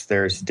mouse.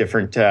 There's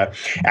different,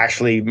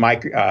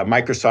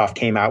 Microsoft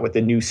came out with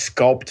a new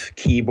Sculpt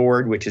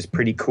keyboard, which is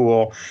pretty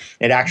cool.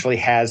 It actually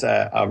has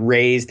a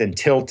raised and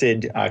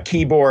tilted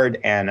keyboard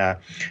and a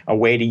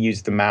way to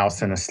use the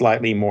mouse in a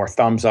slightly more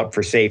thumbs up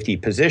for safety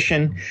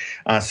position.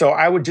 So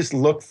I would just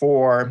look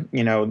for,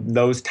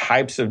 those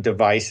types of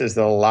devices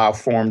that allow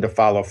form to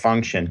follow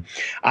function.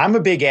 I'm a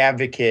big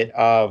advocate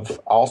of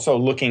also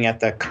looking at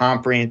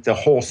the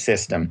whole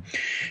system.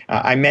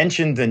 I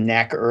mentioned the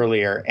neck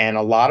earlier, and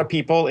a lot of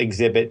people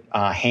exhibit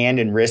hand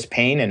and wrist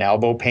pain and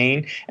elbow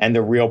pain, and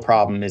the real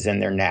problem is in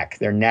their neck.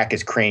 Their neck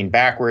is craned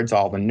backwards.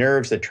 All the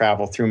nerves that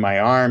travel through my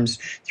arms,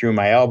 through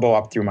my elbow,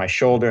 up through my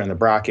shoulder and the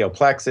brachial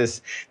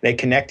plexus, they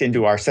connect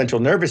into our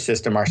central nervous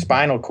system, our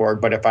spinal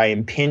cord. But if I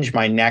impinge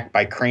my neck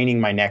by craning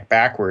my neck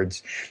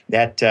backwards,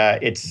 that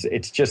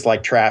it's just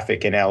like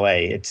traffic in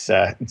LA. It's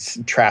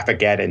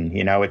traffic-edding,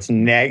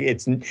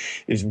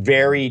 there's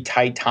very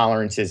tight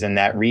tolerances in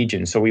that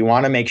region. So we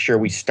want to make sure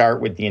we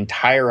start with the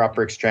entire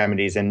upper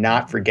extremities and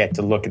not forget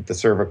to look at the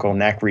cervical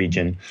neck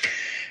region.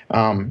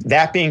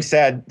 That being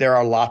said, there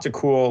are lots of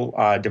cool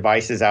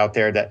devices out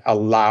there that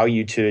allow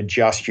you to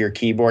adjust your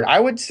keyboard. I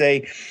would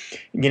say,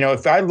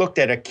 if I looked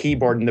at a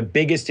keyboard, and the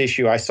biggest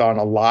issue I saw in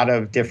a lot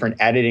of different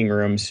editing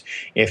rooms,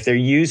 if they're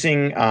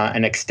using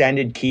an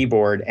extended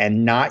keyboard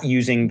and not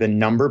using the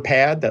number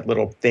pad, that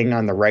little thing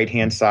on the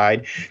right-hand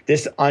side,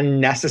 this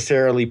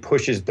unnecessarily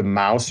pushes the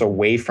mouse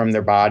away from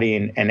their body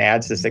and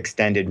adds this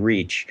extended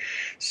reach.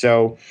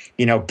 So,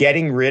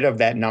 getting rid of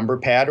that number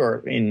pad, or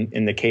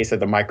in the case of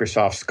the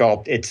Microsoft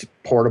Sculpt, it's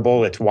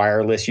portable, it's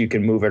wireless, you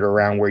can move it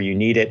around where you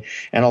need it,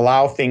 and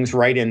allow things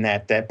right in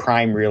that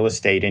prime real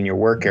estate in your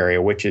work area,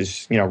 which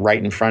is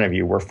right in front of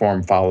you, where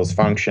form follows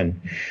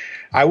function.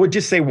 I would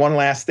just say one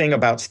last thing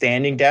about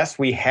standing desks.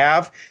 We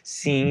have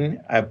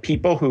seen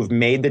people who've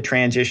made the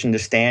transition to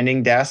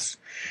standing desks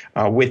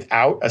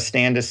without a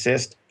stand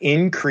assist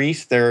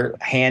increase their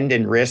hand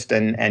and wrist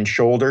and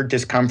shoulder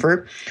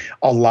discomfort.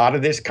 A lot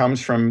of this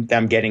comes from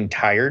them getting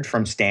tired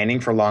from standing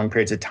for long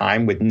periods of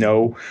time with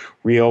no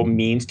real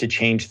means to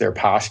change their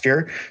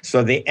posture.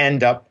 So they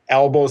end up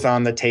elbows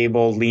on the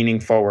table, leaning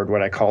forward,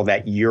 what I call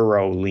that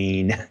Euro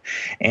lean.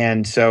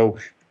 And so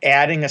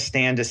adding a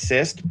stand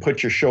assist,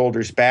 put your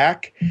shoulders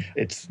back.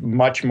 It's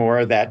much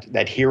more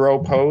that hero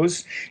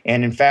pose.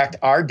 And in fact,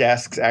 our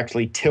desks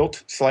actually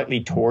tilt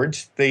slightly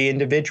towards the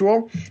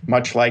individual,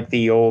 much like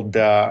the old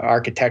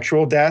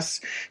architectural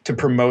desks, to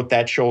promote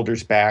that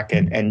shoulders back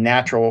and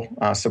natural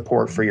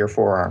support for your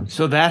forearms.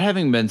 So that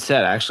having been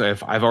said, actually,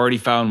 I've already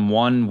found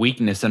one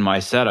weakness in my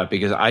setup,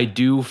 because I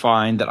do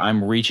find that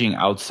I'm reaching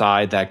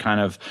outside that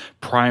kind of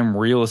prime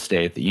real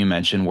estate that you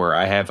mentioned, where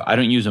I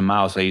don't use a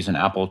mouse, I use an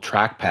Apple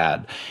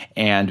trackpad.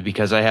 And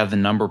because I have the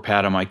number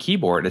pad on my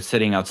keyboard, it's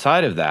sitting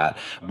outside of that.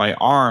 My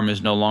arm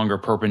is no longer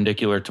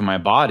perpendicular to my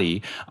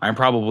body. I'm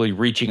probably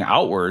reaching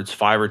outwards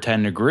 5 or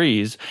 10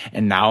 degrees.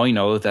 And now I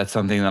know that that's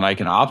something that I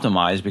can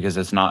optimize because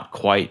it's not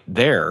quite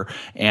there.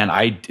 And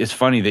it's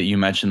funny that you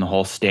mentioned the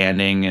whole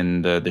standing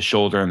and the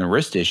shoulder and the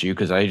wrist issue,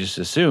 because I just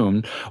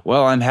assumed,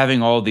 well, I'm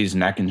having all these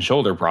neck and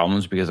shoulder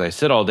problems because I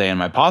sit all day and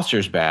my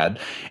posture's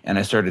bad. And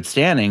I started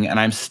standing, and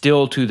I'm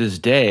still to this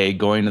day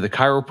going to the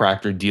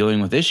chiropractor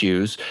dealing with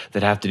issues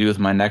that have to do with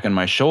my neck and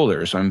my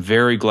shoulders. So I'm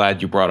very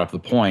glad you brought up the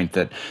point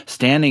that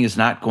standing is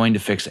not going to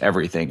fix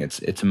everything.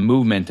 It's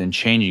movement and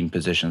changing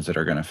positions that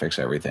are going to fix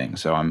everything.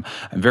 So I'm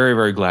very,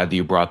 very glad that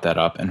you brought that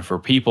up. And for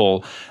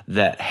people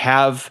that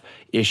have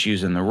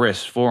issues in the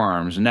wrists,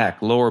 forearms,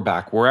 neck, lower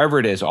back, wherever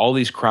it is, all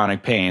these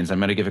chronic pains, I'm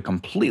going to give a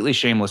completely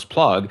shameless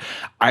plug.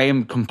 I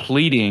am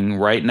completing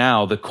right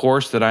now the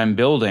course that I'm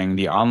building,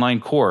 the online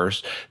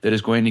course that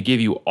is going to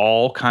give you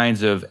all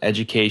kinds of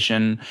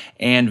education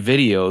and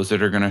videos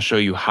that are going to show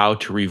you how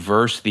to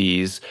reverse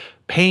these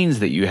pains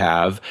that you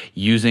have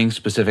using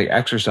specific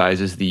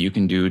exercises that you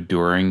can do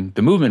during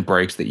the movement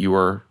breaks that you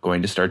are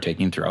going to start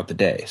taking throughout the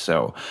day.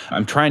 So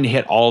I'm trying to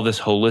hit all this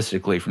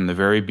holistically from the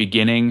very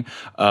beginning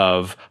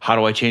of how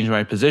do I change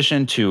my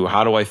position to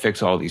how do I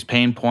fix all these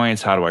pain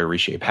points, how do I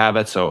reshape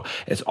habits. So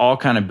it's all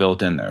kind of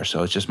built in there.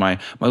 So it's just my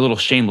little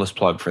shameless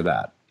plug for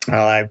that.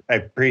 Well, I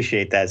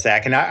appreciate that,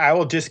 Zach. And I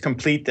will just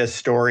complete this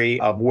story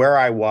of where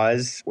I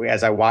was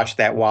as I watched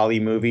that Wall-E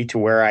movie to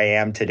where I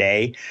am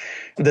today.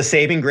 The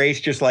saving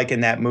grace, just like in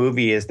that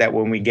movie, is that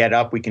when we get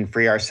up, we can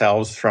free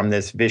ourselves from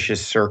this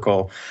vicious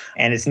circle.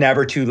 And it's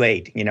never too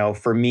late.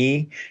 For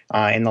me,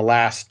 in the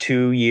last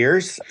 2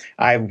 years,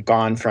 I've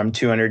gone from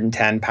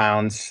 210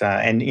 pounds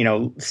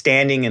and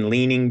standing and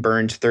leaning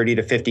burns 30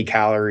 to 50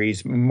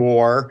 calories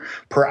more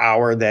per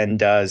hour than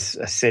does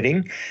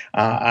sitting.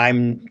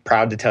 I'm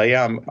proud to tell you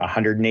I'm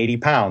 180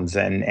 pounds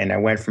and I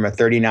went from a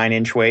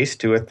 39-inch waist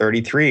to a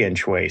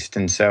 33-inch waist.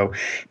 And so,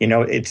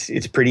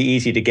 it's pretty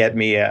easy to get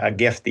me a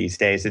gift these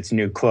days. It's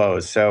new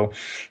clothes. So,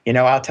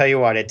 I'll tell you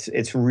what,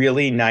 it's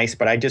really nice,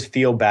 but I just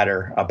feel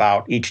better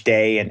about each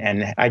day.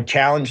 And I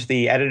challenge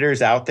the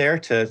editors out there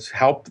to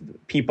help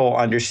people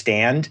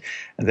understand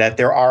that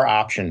there are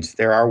options.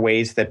 There are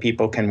ways that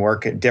people can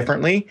work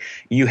differently.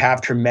 You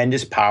have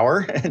tremendous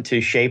power to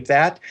shape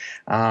that.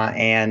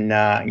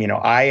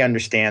 I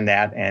understand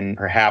that. And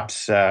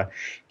perhaps,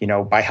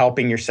 by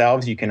helping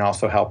yourselves, you can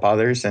also help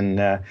others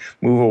and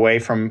move away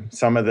from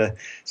some of the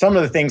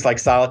things like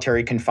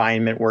solitary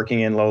confinement,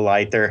 working in low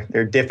light.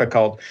 They're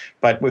difficult,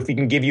 but if we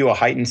can give you a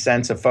heightened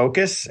sense of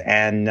focus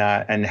and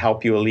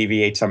help you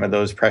alleviate some of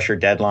those pressure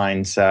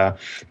deadlines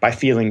by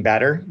feeling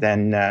better,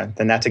 then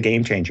that's a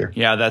game changer.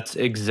 Yeah, that's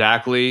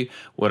exactly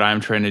what I'm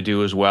trying to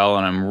do as well.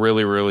 And I'm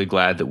really, really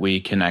glad that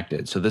we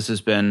connected. So this has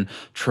been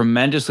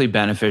tremendously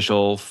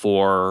beneficial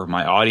for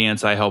my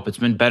audience. I hope it's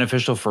been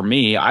beneficial for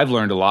me. I've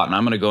learned a lot, and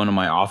I'm going to go into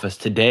my office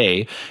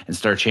today and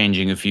start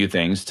changing a few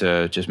things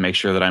to just make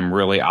sure that I'm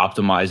really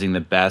optimizing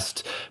the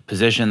best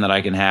position that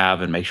I can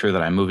have and make sure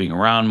that I'm moving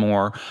around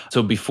more.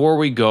 So before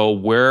we go,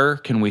 where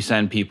can we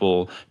send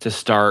people to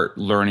start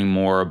learning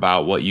more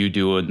about what you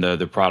do and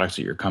the products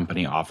that your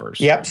company offers?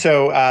 Yep.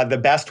 So the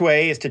best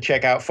way is to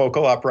check out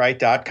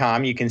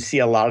focalupright.com. You can see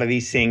a lot of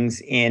these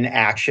things in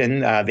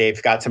action.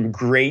 They've got some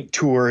great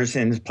tours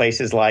in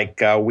places like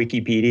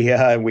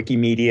Wikipedia,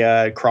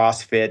 Wikimedia,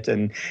 CrossFit,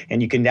 and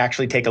you can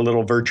actually take a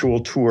little virtual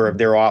tour of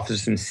their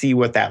office and see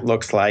what that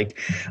looks like.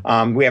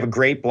 We have a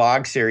great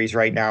blog series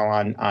right now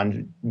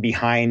on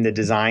behind the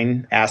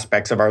design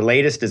aspects of our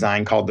latest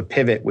design called the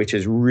Pivot, which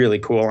is really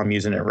cool. I'm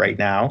using it right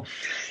now.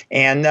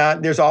 And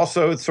there's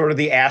also sort of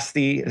the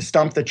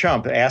Stump the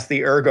Chump, Ask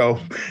the Ergo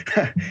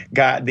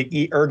guy,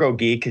 the Ergo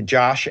Geek,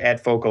 Josh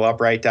at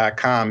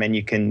focalupright.com. And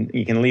you can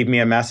leave me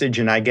a message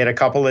and I get a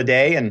couple a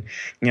day. And,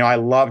 I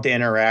love to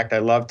interact. I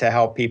love to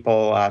help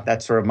people.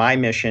 That's sort of my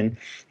mission,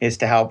 is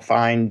to help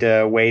find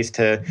ways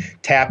to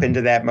tap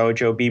into that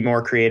mojo, be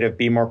more creative,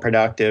 be more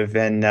productive,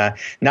 and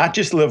not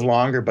just live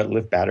longer, but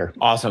live better.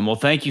 Awesome. Well,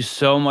 thank you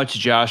so much,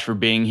 Josh, for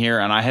being here.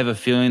 And I have a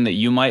feeling that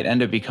you might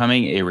end up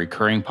becoming a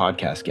recurring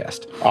podcast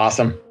guest.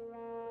 Awesome.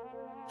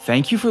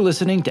 Thank you for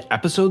listening to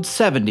episode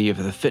 70 of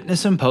the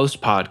Fitness in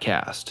Post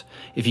podcast.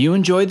 If you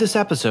enjoyed this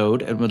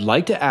episode and would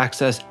like to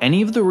access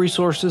any of the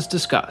resources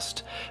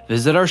discussed,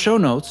 visit our show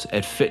notes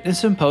at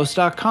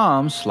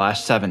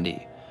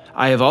fitnessinpost.com/70.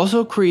 I have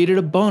also created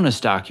a bonus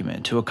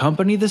document to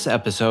accompany this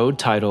episode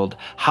titled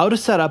How to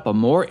Set Up a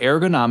More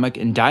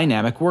Ergonomic and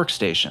Dynamic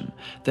Workstation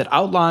that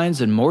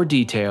outlines in more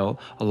detail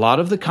a lot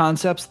of the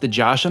concepts that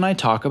Josh and I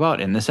talk about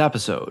in this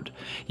episode.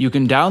 You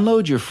can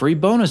download your free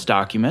bonus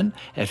document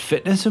at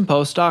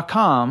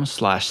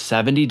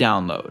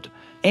fitnessinpost.com/70download.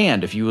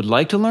 And if you would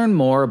like to learn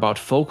more about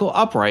Focal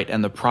Upright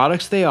and the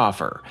products they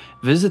offer,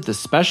 visit the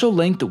special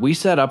link that we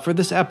set up for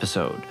this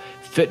episode,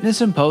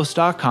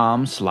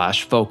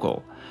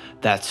 fitnessinpost.com/focal.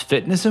 That's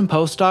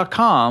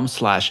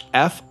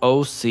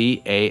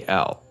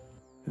fitnessinpost.com/FOCAL.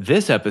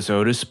 This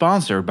episode is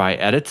sponsored by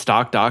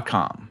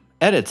editstock.com.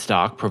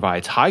 EditStock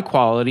provides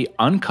high-quality,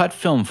 uncut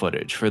film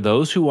footage for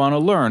those who want to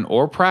learn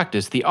or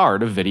practice the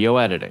art of video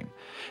editing.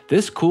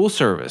 This cool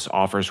service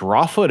offers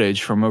raw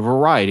footage from a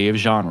variety of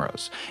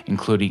genres,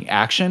 including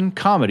action,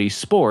 comedy,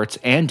 sports,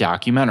 and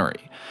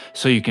documentary,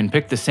 so you can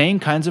pick the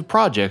same kinds of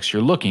projects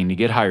you're looking to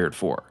get hired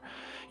for.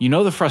 You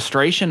know the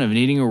frustration of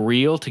needing a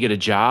reel to get a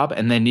job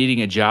and then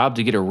needing a job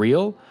to get a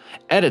reel?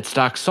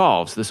 EditStock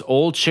solves this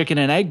old chicken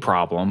and egg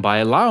problem by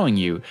allowing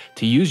you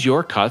to use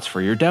your cuts for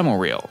your demo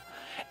reel.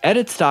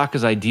 EditStock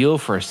is ideal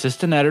for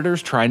assistant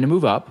editors trying to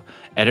move up,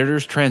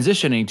 editors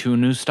transitioning to a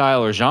new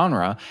style or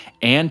genre,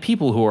 and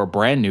people who are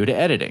brand new to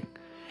editing.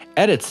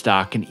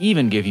 EditStock can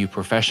even give you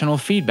professional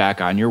feedback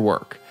on your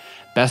work.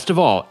 Best of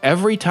all,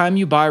 every time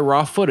you buy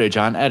raw footage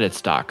on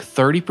EditStock,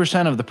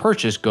 30% of the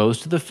purchase goes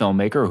to the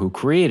filmmaker who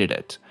created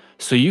it.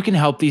 So you can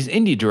help these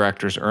indie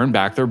directors earn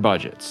back their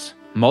budgets.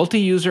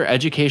 Multi-user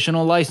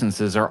educational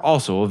licenses are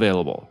also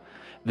available.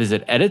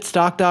 Visit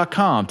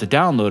editstock.com to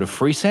download a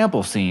free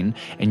sample scene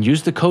and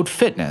use the code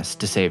FITNESS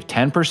to save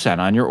 10%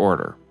 on your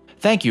order.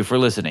 Thank you for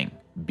listening.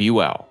 Be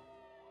well.